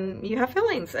you have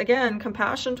feelings. Again,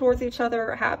 compassion towards each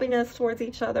other, happiness towards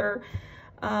each other.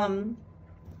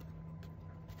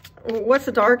 What's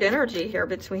the dark energy here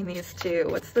between these two?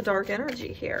 What's the dark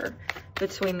energy here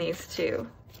between these two?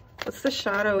 What's the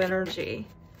shadow energy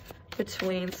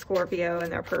between Scorpio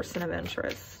and their person of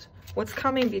interest? What's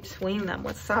coming between them?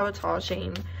 What's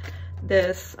sabotaging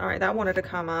this? All right, that wanted to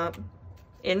come up.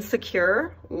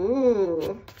 Insecure.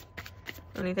 Ooh.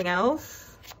 Anything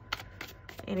else?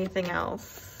 Anything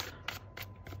else?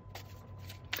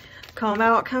 Come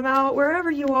out wherever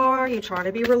you are. You try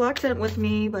to be reluctant with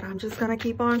me, but I'm just gonna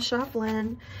keep on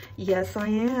shuffling. Yes, I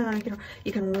am.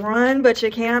 You can run, but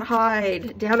you can't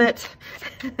hide. Damn it.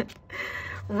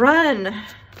 Run.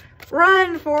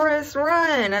 Run, Forrest,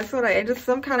 run. That's what just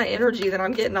some kind of energy that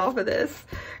I'm getting off of this,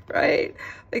 right?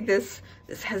 Like this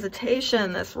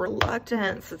hesitation, this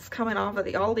reluctance, it's coming off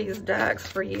of all these decks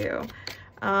for you.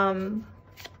 Yeah,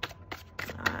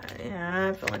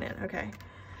 I'm feeling it. Okay.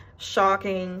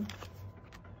 Shocking,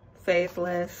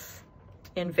 faithless,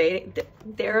 invading.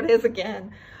 There it is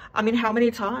again. I mean, how many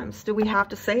times do we have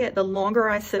to say it? The longer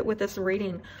I sit with this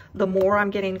reading, the more I'm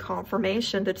getting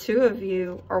confirmation the two of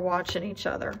you are watching each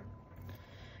other.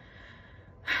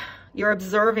 You're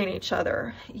observing each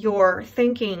other. You're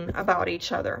thinking about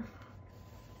each other.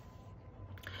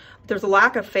 There's a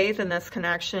lack of faith in this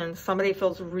connection. Somebody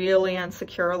feels really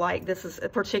insecure, like this is,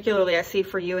 particularly I see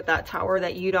for you at that tower,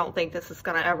 that you don't think this is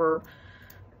going to ever,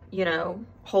 you know,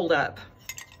 hold up.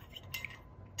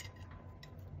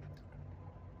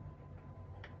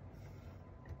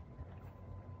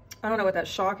 I don't know what that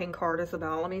shocking card is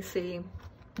about. Let me see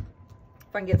if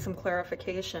I can get some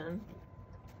clarification.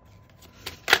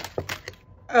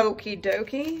 Okie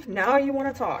dokie. Now you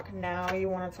want to talk. Now you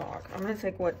want to talk. I'm going to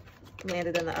take what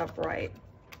landed in the upright.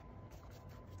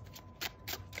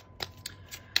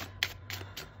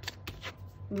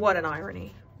 What an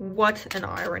irony. What an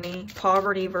irony.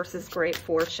 Poverty versus great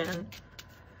fortune.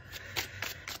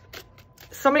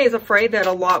 Somebody is afraid that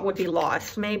a lot would be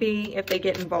lost. Maybe if they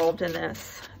get involved in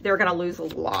this, they're going to lose a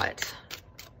lot.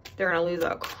 They're going to lose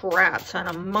a crap ton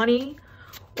of money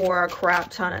or a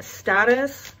crap ton of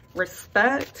status,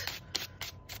 respect.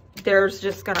 There's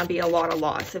just going to be a lot of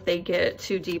loss if they get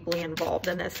too deeply involved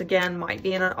in this. Again, might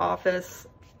be in an office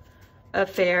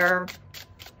affair.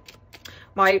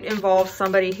 Might involve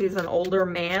somebody who's an older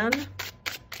man.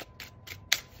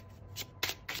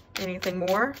 Anything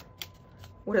more?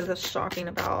 What is this shocking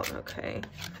about? Okay.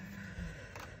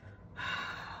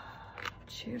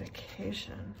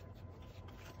 Adjudication.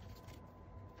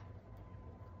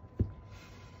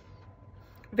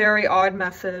 Very odd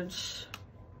message.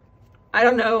 I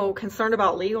don't know, concerned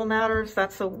about legal matters.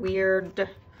 That's a weird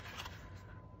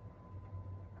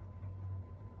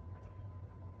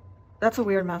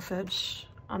message.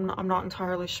 I'm not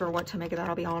entirely sure what to make of that,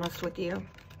 I'll be honest with you.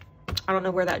 I don't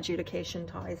know where that adjudication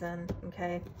ties in,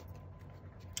 okay?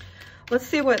 Let's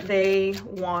see what they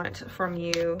want from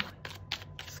you,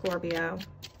 Scorpio.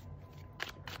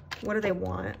 What do they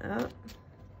want? Oh,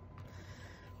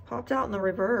 popped out in the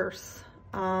reverse.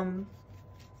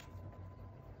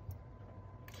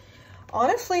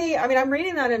 Honestly, I mean, I'm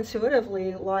reading that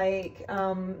intuitively, like,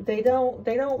 they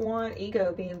don't want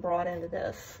ego being brought into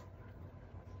this.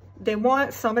 They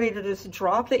want somebody to just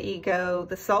drop the ego,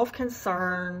 the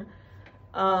self-concern.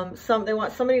 They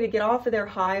want somebody to get off of their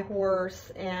high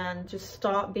horse and just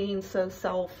stop being so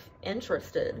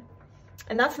self-interested.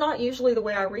 And that's not usually the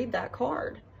way I read that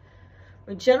card. I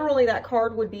mean, generally, that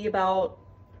card would be about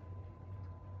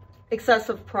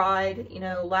excessive pride, you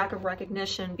know, lack of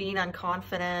recognition, being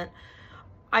unconfident.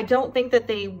 I don't think that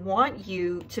they want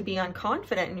you to be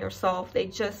unconfident in yourself. They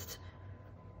just,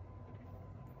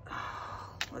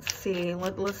 let's see.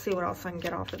 Let's see what else I can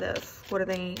get off of this. What do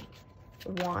they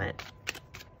want?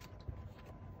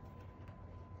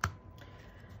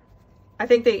 I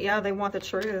think they want the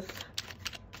truth.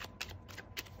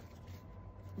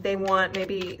 They want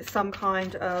maybe some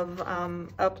kind of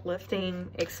uplifting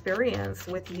experience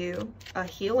with you, a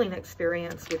healing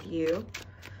experience with you,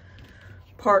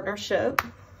 partnership.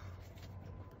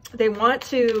 They want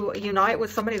to unite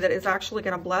with somebody that is actually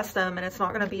going to bless them, and it's not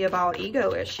going to be about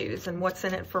ego issues and what's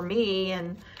in it for me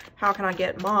and how can I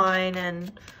get mine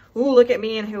and, ooh, look at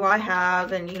me and who I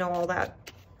have, and, you know, all that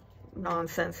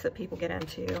nonsense that people get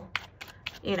into,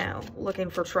 you know, looking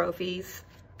for trophies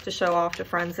to show off to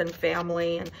friends and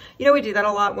family. And, you know, we do that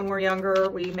a lot when we're younger.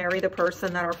 We marry the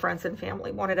person that our friends and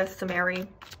family wanted us to marry.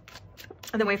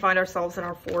 And then we find ourselves in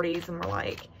our 40s and we're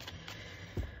like,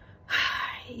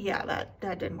 yeah,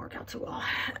 that didn't work out too well.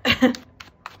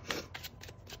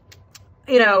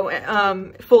 You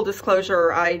know, full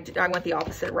disclosure, I went the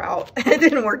opposite route. It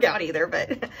didn't work out either,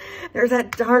 but there's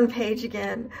that darn page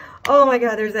again. Oh my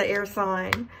God, there's that air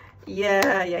sign.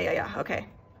 Yeah. Okay.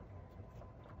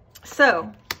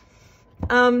 So,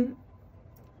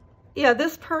 yeah,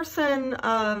 this person,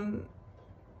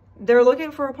 they're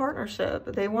looking for a partnership.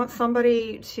 They want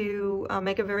somebody to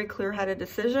make a very clear-headed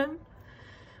decision.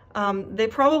 They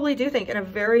probably do think in a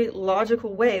very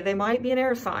logical way. They might be an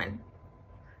air sign.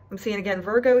 I'm seeing again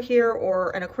Virgo here,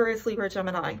 or an Aquarius, Libra,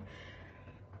 Gemini.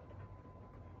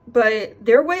 But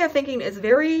their way of thinking is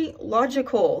very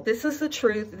logical. This is the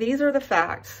truth. These are the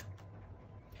facts.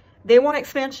 They want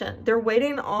expansion. They're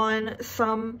waiting on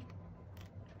someone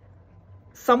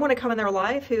to come in their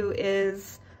life who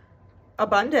is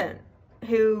abundant,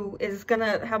 who is going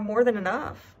to have more than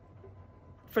enough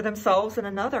for themselves and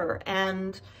another.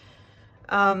 And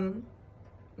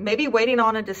maybe waiting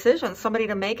on a decision, somebody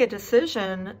to make a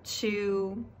decision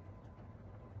to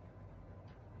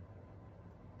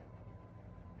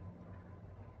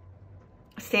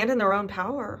stand in their own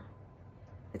power.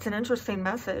 It's an interesting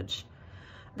message.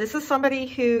 This is somebody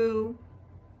who,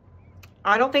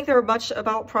 I don't think they're much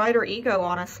about pride or ego,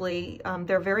 honestly.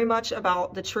 They're very much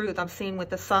about the truth. I'm seeing with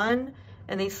the sun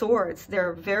and these swords,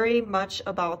 they're very much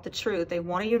about the truth. They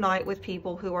want to unite with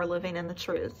people who are living in the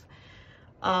truth.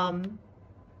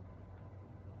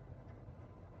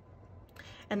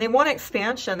 And they want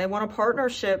expansion. They want a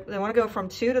partnership. They want to go from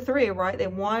 2 to 3, right? They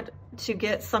want to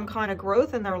get some kind of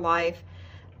growth in their life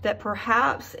that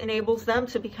perhaps enables them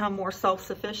to become more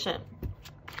self-sufficient.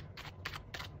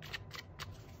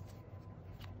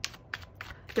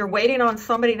 They're waiting on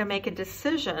somebody to make a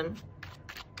decision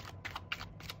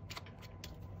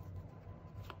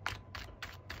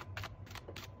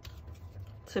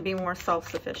to be more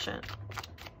self-sufficient.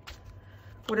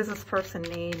 What does this person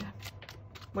need?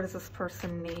 What does this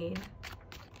person need?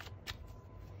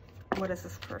 What does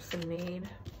this person need?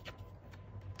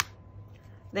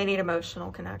 They need emotional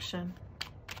connection.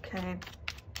 Okay.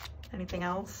 Anything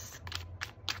else?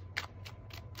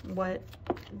 What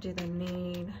do they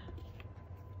need?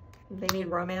 They need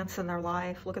romance in their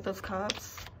life. Look at those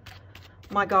cups.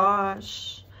 My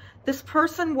gosh. This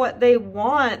person, what they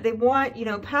want, you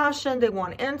know, passion. They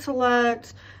want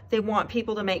intellect. They want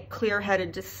people to make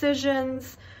clear-headed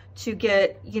decisions, to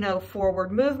get, you know,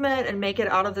 forward movement and make it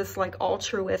out of this like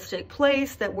altruistic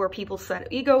place that where people set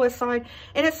ego aside.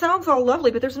 And it sounds all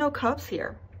lovely, but there's no cups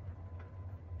here.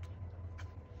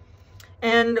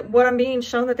 And what I'm being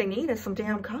shown that they need is some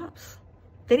damn cups.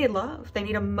 They need love. They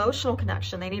need emotional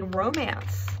connection. They need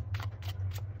romance.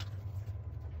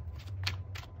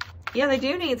 Yeah, they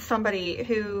do need somebody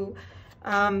who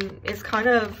is kind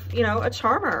of, you know, a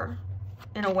charmer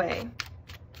in a way.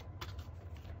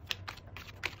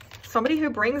 Somebody who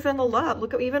brings in the love.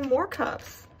 Look at even more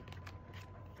cups.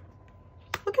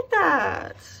 Look at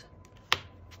that.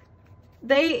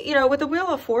 They, you know, with the Wheel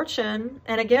of Fortune,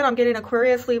 and again, I'm getting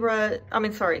Aquarius, Libra,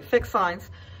 fixed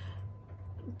signs.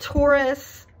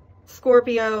 Taurus,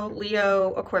 Scorpio,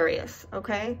 Leo, Aquarius,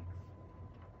 okay?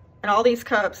 And all these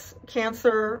cups,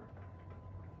 Cancer,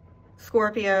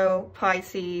 Scorpio,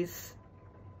 Pisces.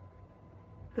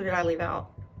 Who did I leave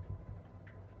out?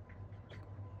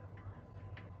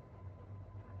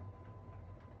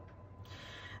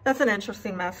 That's an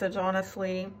interesting message,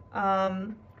 honestly.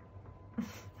 Look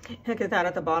at that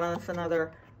at the bottom. That's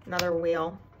another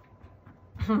wheel.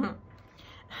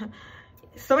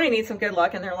 Somebody needs some good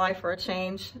luck in their life for a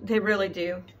change. They really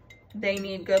do. They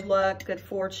need good luck, good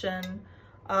fortune.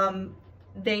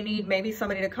 They need maybe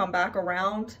somebody to come back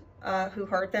around who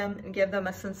hurt them and give them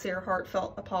a sincere,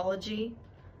 heartfelt apology.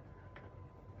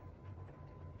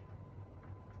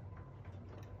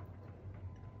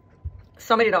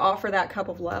 Somebody to offer that cup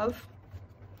of love.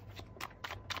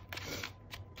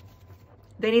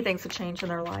 They need things to change in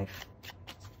their life.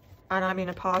 And I mean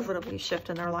a positively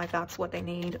shift in their life. That's what they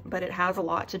need. But it has a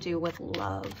lot to do with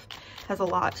love. It has a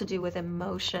lot to do with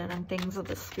emotion and things of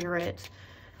the spirit.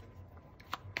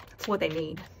 It's what they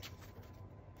need.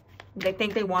 They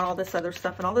think they want all this other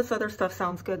stuff, and all this other stuff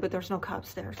sounds good, but there's no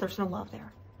cups there. There's no love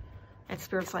there. And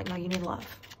Spirit's like, no, you need love.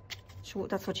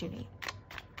 That's what you need.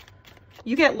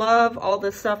 You get love, all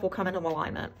this stuff will come into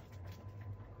alignment.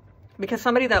 Because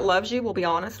somebody that loves you will be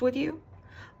honest with you.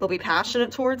 They'll be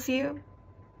passionate towards you.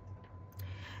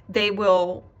 They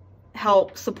will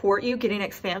help support you getting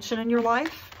expansion in your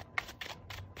life.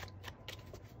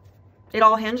 It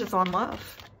all hinges on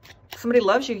love. If somebody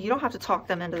loves you, you don't have to talk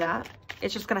them into that.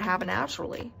 It's just going to happen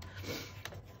naturally.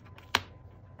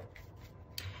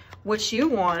 What you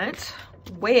want,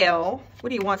 well, what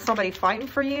do you want? Somebody fighting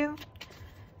for you?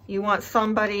 You want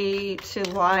somebody to,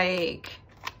 like,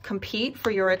 compete for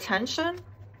your attention?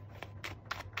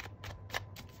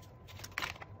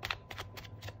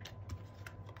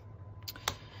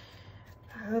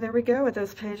 Oh, there we go with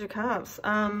those Page of Cups.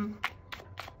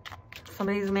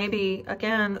 Somebody's maybe,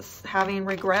 again, having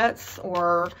regrets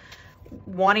or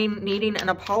needing an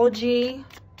apology.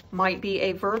 Might be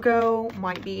a Virgo,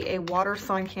 might be a water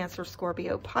sign, Cancer,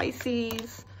 Scorpio,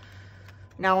 Pisces.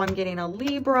 Now I'm getting a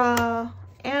Libra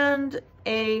and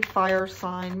a fire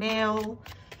sign, male,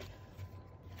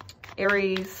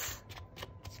 Aries,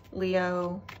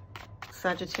 Leo,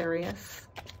 Sagittarius.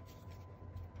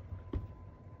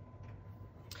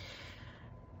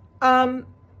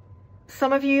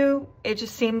 Some of you, it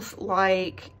just seems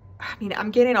like, I mean,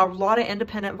 I'm getting a lot of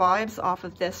independent vibes off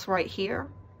of this right here,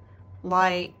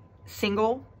 like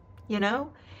single, you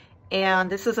know, and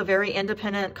this is a very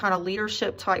independent kind of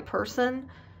leadership type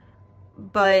person.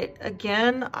 But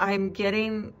again, I'm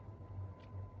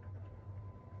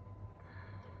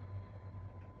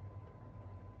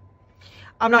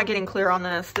not getting clear on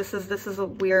this. This is a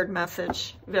weird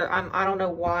message. I don't know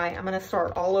why. I'm going to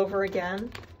start all over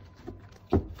again.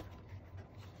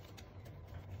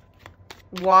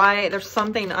 Why? There's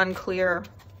something unclear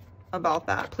about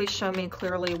that. Please show me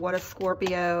clearly what a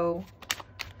Scorpio.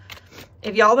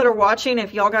 If y'all that are watching,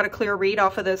 if y'all got a clear read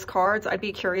off of those cards, I'd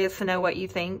be curious to know what you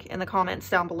think in the comments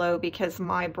down below, because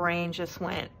my brain just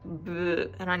went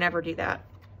bleh, and I never do that.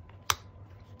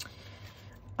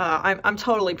 I'm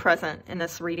totally present in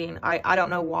this reading. I don't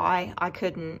know why I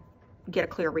couldn't get a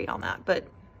clear read on that, but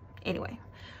anyway.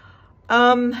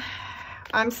 I'm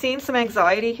seeing some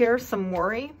anxiety here, some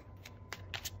worry.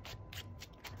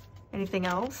 Anything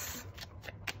else?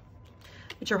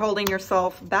 But you're holding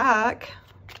yourself back.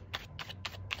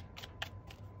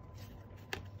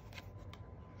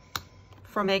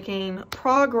 From making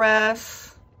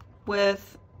progress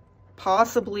with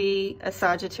possibly a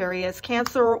Sagittarius,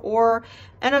 Cancer, or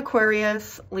an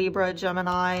Aquarius, Libra,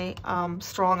 Gemini,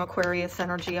 strong Aquarius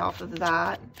energy off of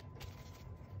that.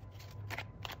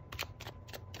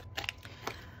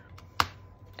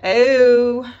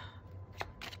 Oh,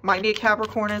 might be a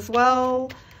Capricorn as well.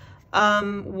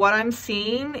 What I'm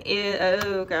seeing is,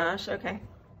 oh gosh, okay.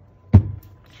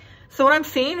 So what I'm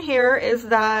seeing here is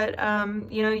that,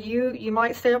 you know, you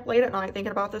might stay up late at night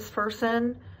thinking about this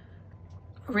person.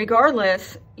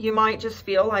 Regardless, you might just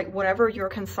feel like whatever your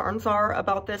concerns are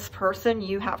about this person,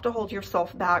 you have to hold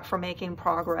yourself back from making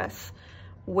progress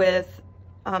with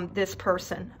this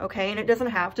person, okay? And it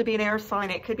doesn't have to be an air sign.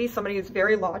 It could be somebody who's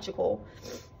very logical,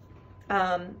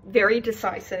 very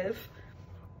decisive,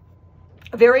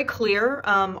 very clear,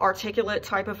 articulate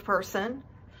type of person.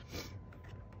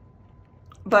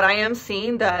 But I am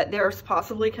seeing that there's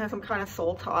possibly some kind of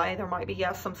soul tie. There might be,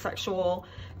 yes, some sexual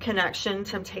connection,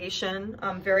 temptation,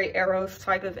 very Eros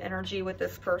type of energy with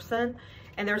this person.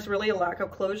 And there's really a lack of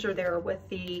closure there with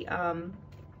the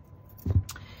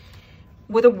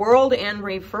world in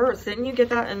reverse. Didn't you get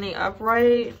that in the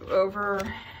upright over?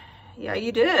 Yeah,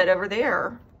 you did over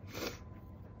there.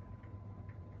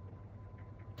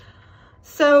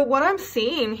 So what I'm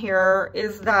seeing here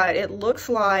is that it looks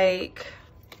like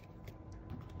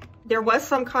there was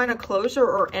some kind of closure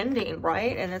or ending,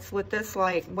 right? And it's with this,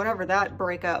 like, whatever that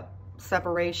breakup,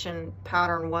 separation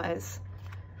pattern was.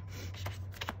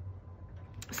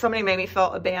 Somebody maybe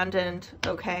felt abandoned,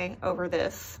 okay, over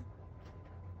this.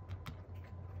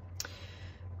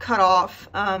 Cut off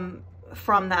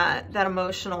from that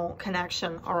emotional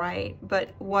connection, all right? But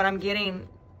what I'm getting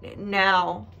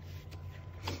now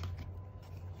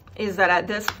is that at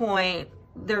this point,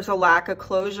 there's a lack of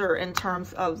closure in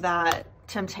terms of that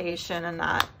temptation, and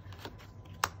that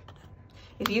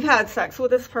if you've had sex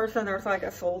with this person, there's like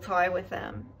a soul tie with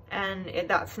them, and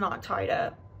that's not tied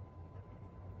up,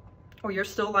 or you're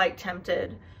still like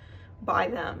tempted by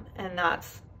them, and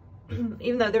that's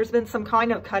even though there's been some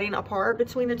kind of cutting apart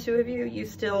between the two of you, you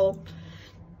still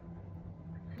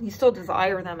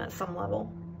desire them at some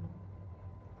level.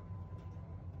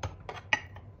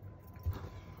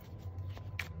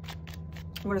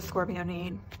 What does Scorpio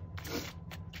need?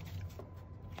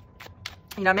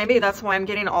 You know, maybe that's why I'm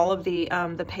getting all of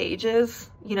the pages,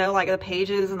 you know, like the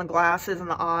pages and the glasses and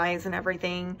the eyes and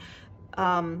everything,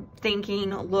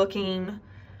 thinking, looking,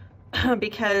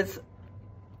 because,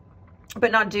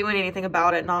 but not doing anything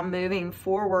about it, not moving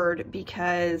forward,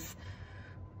 because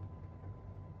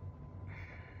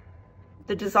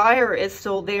the desire is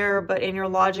still there, but in your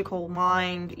logical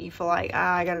mind, you feel like,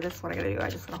 this is what I gotta do. I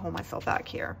just gotta hold myself back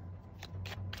here.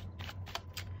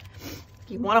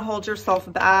 You want to hold yourself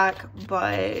back,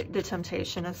 but the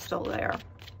temptation is still there.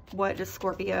 What does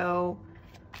Scorpio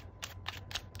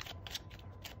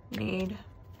need?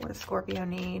 What does Scorpio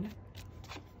need?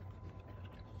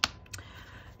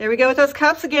 There we go with those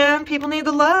cups again. People need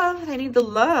the love. They need the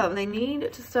love. They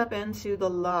need to step into the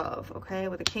love, okay?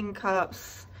 With the King of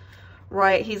Cups,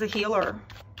 right? He's a healer.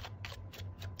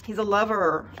 He's a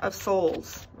lover of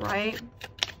souls, right?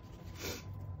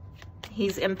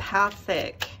 He's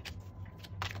empathic.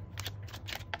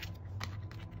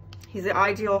 He's the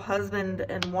ideal husband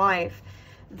and wife.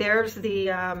 There's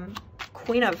the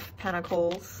Queen of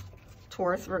Pentacles,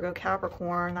 Taurus, Virgo,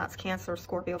 Capricorn. That's Cancer,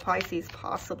 Scorpio, Pisces,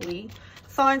 possibly.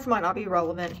 Signs might not be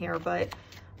relevant here, but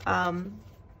I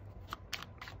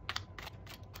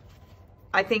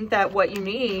think that what you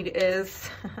need is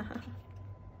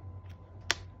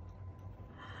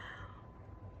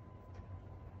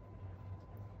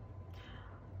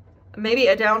maybe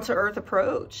a down-to-earth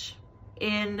approach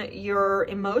in your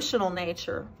emotional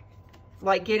nature,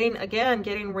 like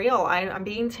getting real. I'm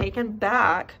being taken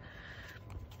back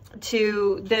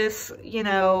to this, you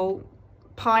know,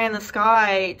 pie in the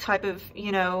sky type of,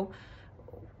 you know,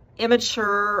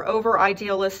 immature, over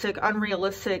idealistic,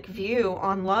 unrealistic view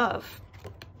on love,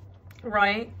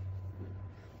 right?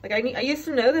 Like I used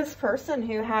to know this person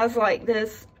who has like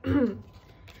this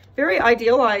very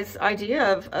idealized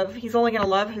idea of he's only going to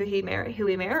love who he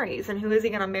marries, and who is he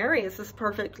going to marry is this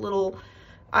perfect little,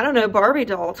 I don't know, Barbie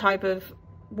doll type of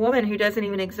woman who doesn't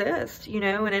even exist, you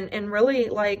know, and really,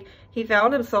 like, he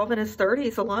found himself in his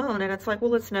 30s alone, and it's like,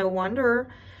 well, it's no wonder,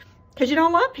 because you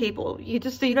don't love people. You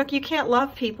just, you know, you can't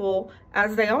love people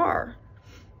as they are.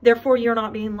 Therefore, you're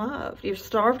not being loved. You're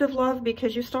starved of love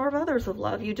because you starve others of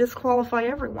love. You disqualify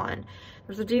everyone.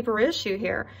 There's a deeper issue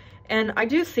here. And I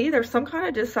do see there's some kind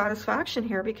of dissatisfaction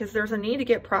here, because there's a need to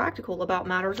get practical about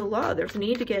matters of love. There's a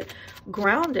need to get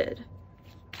grounded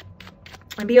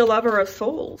and be a lover of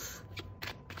souls.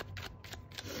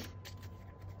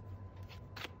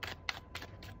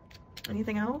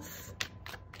 Anything else?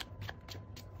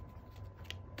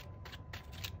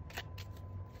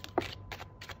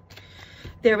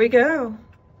 There we go.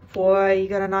 Boy, you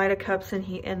got a Knight of Cups,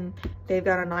 and they've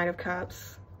got a Knight of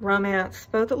Cups. Romance.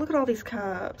 Both. Look at all these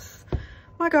cups.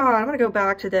 My God, I'm going to go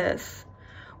back to this.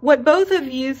 What both of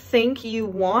you think you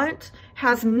want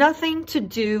has nothing to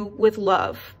do with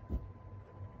love.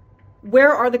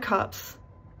 Where are the cups?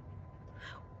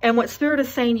 And what Spirit is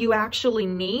saying you actually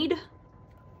need?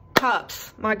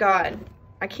 Cups. My God,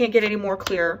 I can't get any more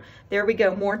clear. There we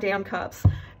go. More damn cups.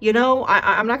 You know,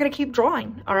 I'm not going to keep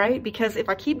drawing, all right? Because if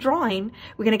I keep drawing,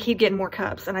 we're going to keep getting more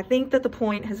cups. And I think that the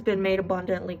point has been made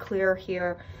abundantly clear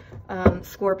here,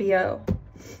 Scorpio.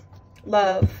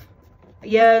 Love.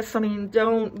 Yes, I mean,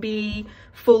 don't be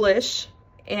foolish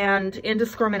and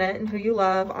indiscriminate in who you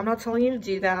love. I'm not telling you to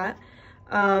do that.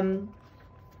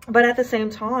 But at the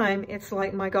same time, it's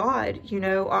like, my God, you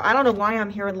know, I don't know why I'm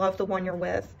hearing love the one you're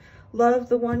with. Love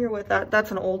the one you're with.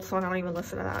 That's an old song. I don't even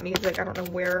listen to that music. I don't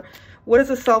know where. What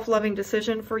is a self-loving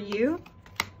decision for you?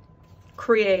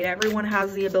 Create. Everyone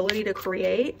has the ability to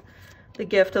create the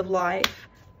gift of life.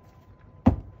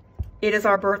 It is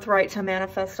our birthright to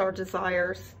manifest our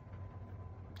desires.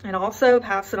 And also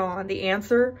pass it on. The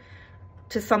answer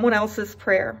to someone else's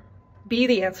prayer. Be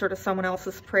the answer to someone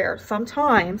else's prayer.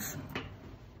 Sometimes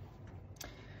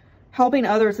helping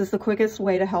others is the quickest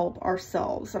way to help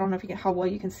ourselves. I don't know if how well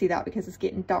you can see that, because it's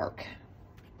getting dark.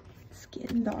 It's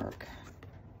getting dark.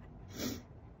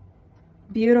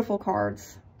 Beautiful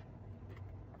cards.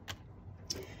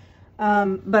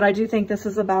 But I do think this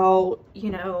is about, you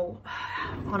know,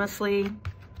 honestly,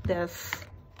 this.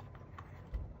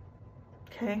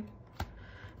 Okay?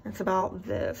 It's about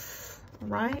this,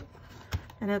 right?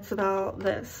 And it's about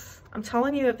this. I'm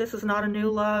telling you, if this is not a new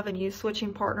love and you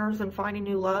switching partners and finding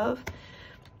new love,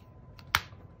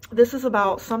 this is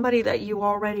about somebody that you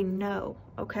already know,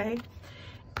 okay?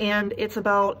 And it's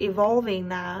about evolving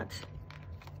that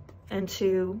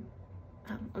into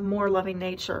a more loving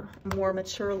nature, more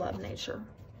mature love nature,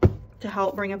 to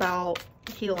help bring about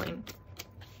healing.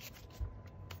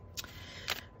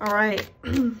 All right.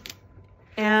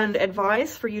 and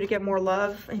advice for you to get more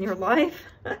love in your life.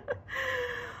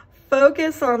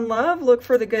 Focus on love. Look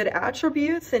for the good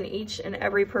attributes in each and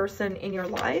every person in your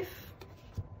life.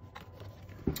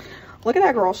 Look at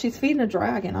that girl. She's feeding a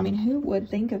dragon. I mean, who would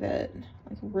think of it?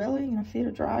 Like, really? You're gonna feed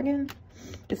a dragon?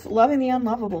 It's loving the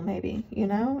unlovable, maybe, you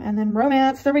know? And then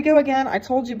romance. There we go again. I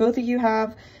told you both of you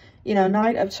have, you know,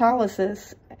 Knight of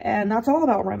Chalices, and that's all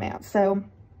about romance. So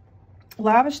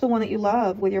lavish the one that you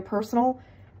love with your personal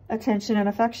attention and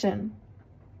affection.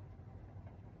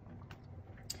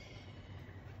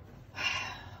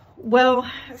 Well,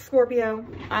 Scorpio,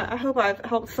 I hope I've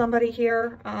helped somebody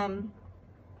here.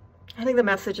 I think the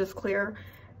message is clear.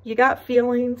 You got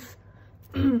feelings,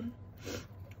 you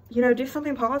know, do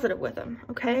something positive with them,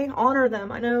 okay? Honor them.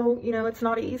 I know, you know, it's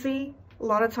not easy. A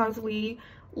lot of times we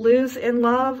lose in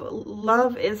love.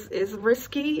 Love is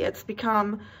risky. It's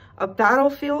become a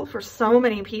battlefield for so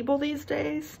many people these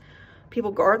days.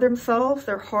 People guard themselves,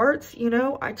 their hearts, you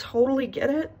know, I totally get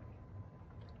it.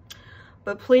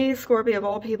 But please, Scorpio, of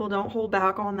all people, don't hold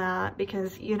back on that,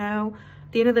 because, you know,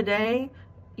 at the end of the day,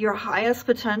 your highest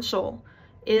potential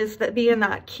is that being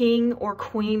that king or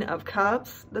queen of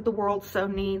cups that the world so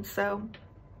needs. So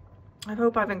I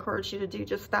hope I've encouraged you to do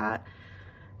just that.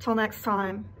 Till next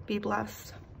time, be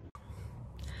blessed.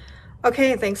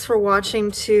 Okay, thanks for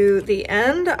watching to the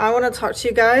end. I want to talk to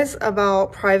you guys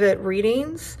about private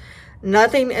readings.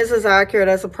 Nothing is as accurate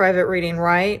as a private reading,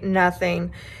 right?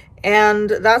 Nothing. And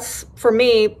that's for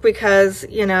me because,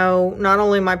 you know, not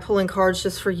only am I pulling cards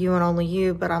just for you and only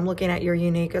you, but I'm looking at your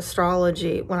unique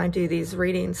astrology when I do these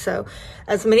readings. So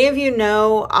as many of you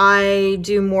know, I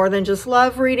do more than just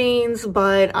love readings,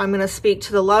 but I'm going to speak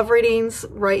to the love readings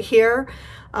right here.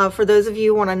 For those of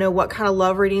you who want to know what kind of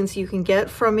love readings you can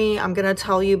get from me, I'm going to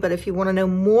tell you. But if you want to know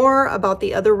more about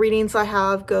the other readings I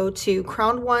have, go to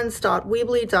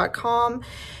crownedones.weebly.com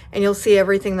and you'll see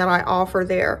everything that I offer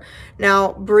there.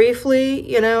 Now, briefly,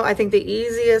 you know, I think the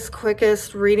easiest,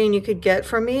 quickest reading you could get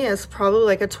from me is probably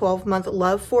like a 12-month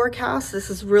love forecast. This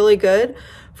is really good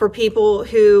for people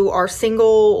who are single,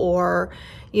 or,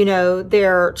 you know,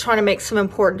 they're trying to make some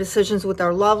important decisions with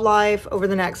their love life over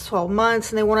the next 12 months.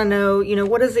 And they want to know, you know,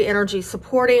 what is the energy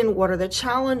supporting? What are the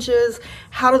challenges?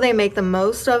 How do they make the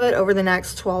most of it over the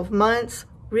next 12 months?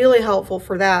 Really helpful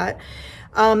for that.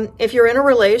 If you're in a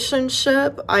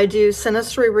relationship, I do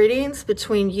synastry readings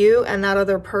between you and that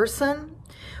other person,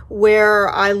 where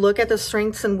I look at the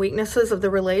strengths and weaknesses of the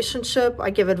relationship. I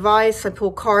give advice. I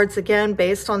pull cards, again,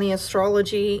 based on the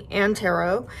astrology and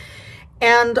tarot.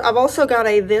 And I've also got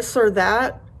a this or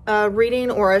that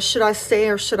reading, or a should I stay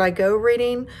or should I go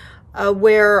reading,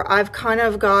 where I've kind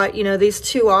of got, you know, these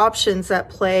two options at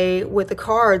play with the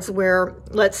cards, where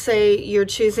let's say you're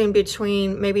choosing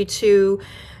between maybe two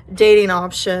dating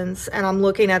options, and I'm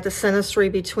looking at the synastry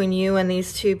between you and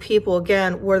these two people.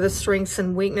 Again, what are the strengths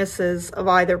and weaknesses of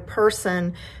either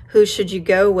person? Who should you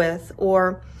go with?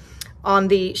 Or on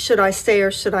the should I stay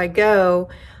or should I go,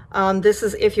 this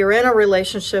is if you're in a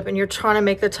relationship and you're trying to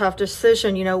make the tough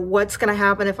decision, you know, what's going to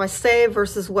happen if I stay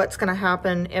versus what's going to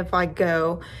happen if I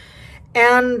go.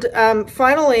 And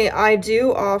finally, I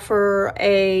do offer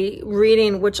a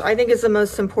reading, which I think is the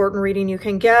most important reading you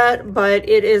can get, but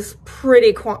it is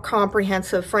pretty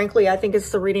comprehensive. Frankly, I think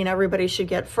it's the reading everybody should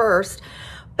get first,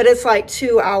 but it's like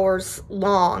 2 hours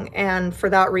long. And for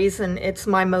that reason, it's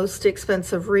my most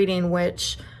expensive reading,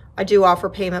 which I do offer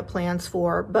payment plans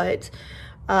for. But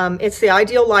it's the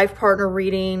ideal life partner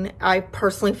reading. I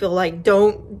personally feel like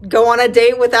don't go on a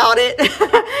date without it.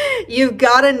 You've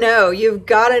got to know,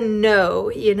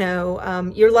 you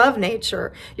know, your love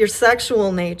nature, your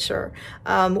sexual nature.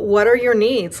 What are your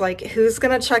needs? Like, who's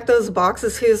going to check those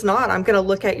boxes? Who's not? I'm going to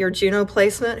look at your Juno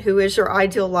placement. Who is your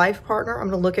ideal life partner? I'm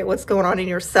going to look at what's going on in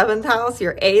your 7th house,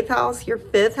 your 8th house, your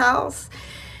 5th house.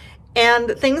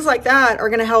 And things like that are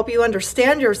going to help you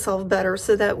understand yourself better,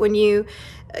 so that when you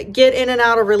get in and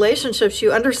out of relationships,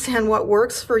 you understand what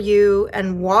works for you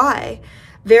and why.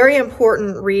 Very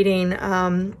important reading.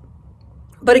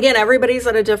 But again, everybody's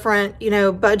at a different, you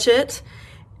know, budget.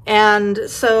 And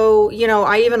so, you know,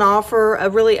 I even offer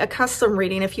a custom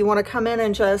reading. If you want to come in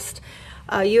and just,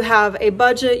 you have a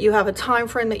budget, you have a time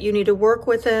frame that you need to work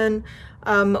within,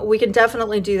 we can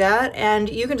definitely do that. And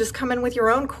you can just come in with your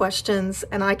own questions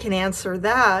and I can answer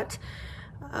that.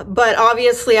 But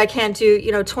obviously I can't do,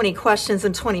 you know, 20 questions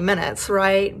in 20 minutes,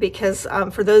 right? Because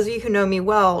for those of you who know me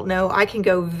well, know I can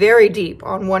go very deep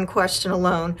on one question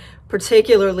alone,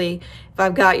 particularly if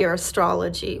I've got your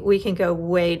astrology. We can go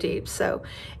way deep. So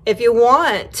if you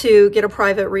want to get a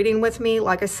private reading with me,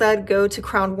 like I said, go to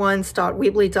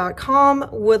crownedones.weebly.com.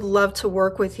 Would love to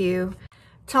work with you.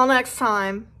 Till next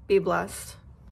time, be blessed.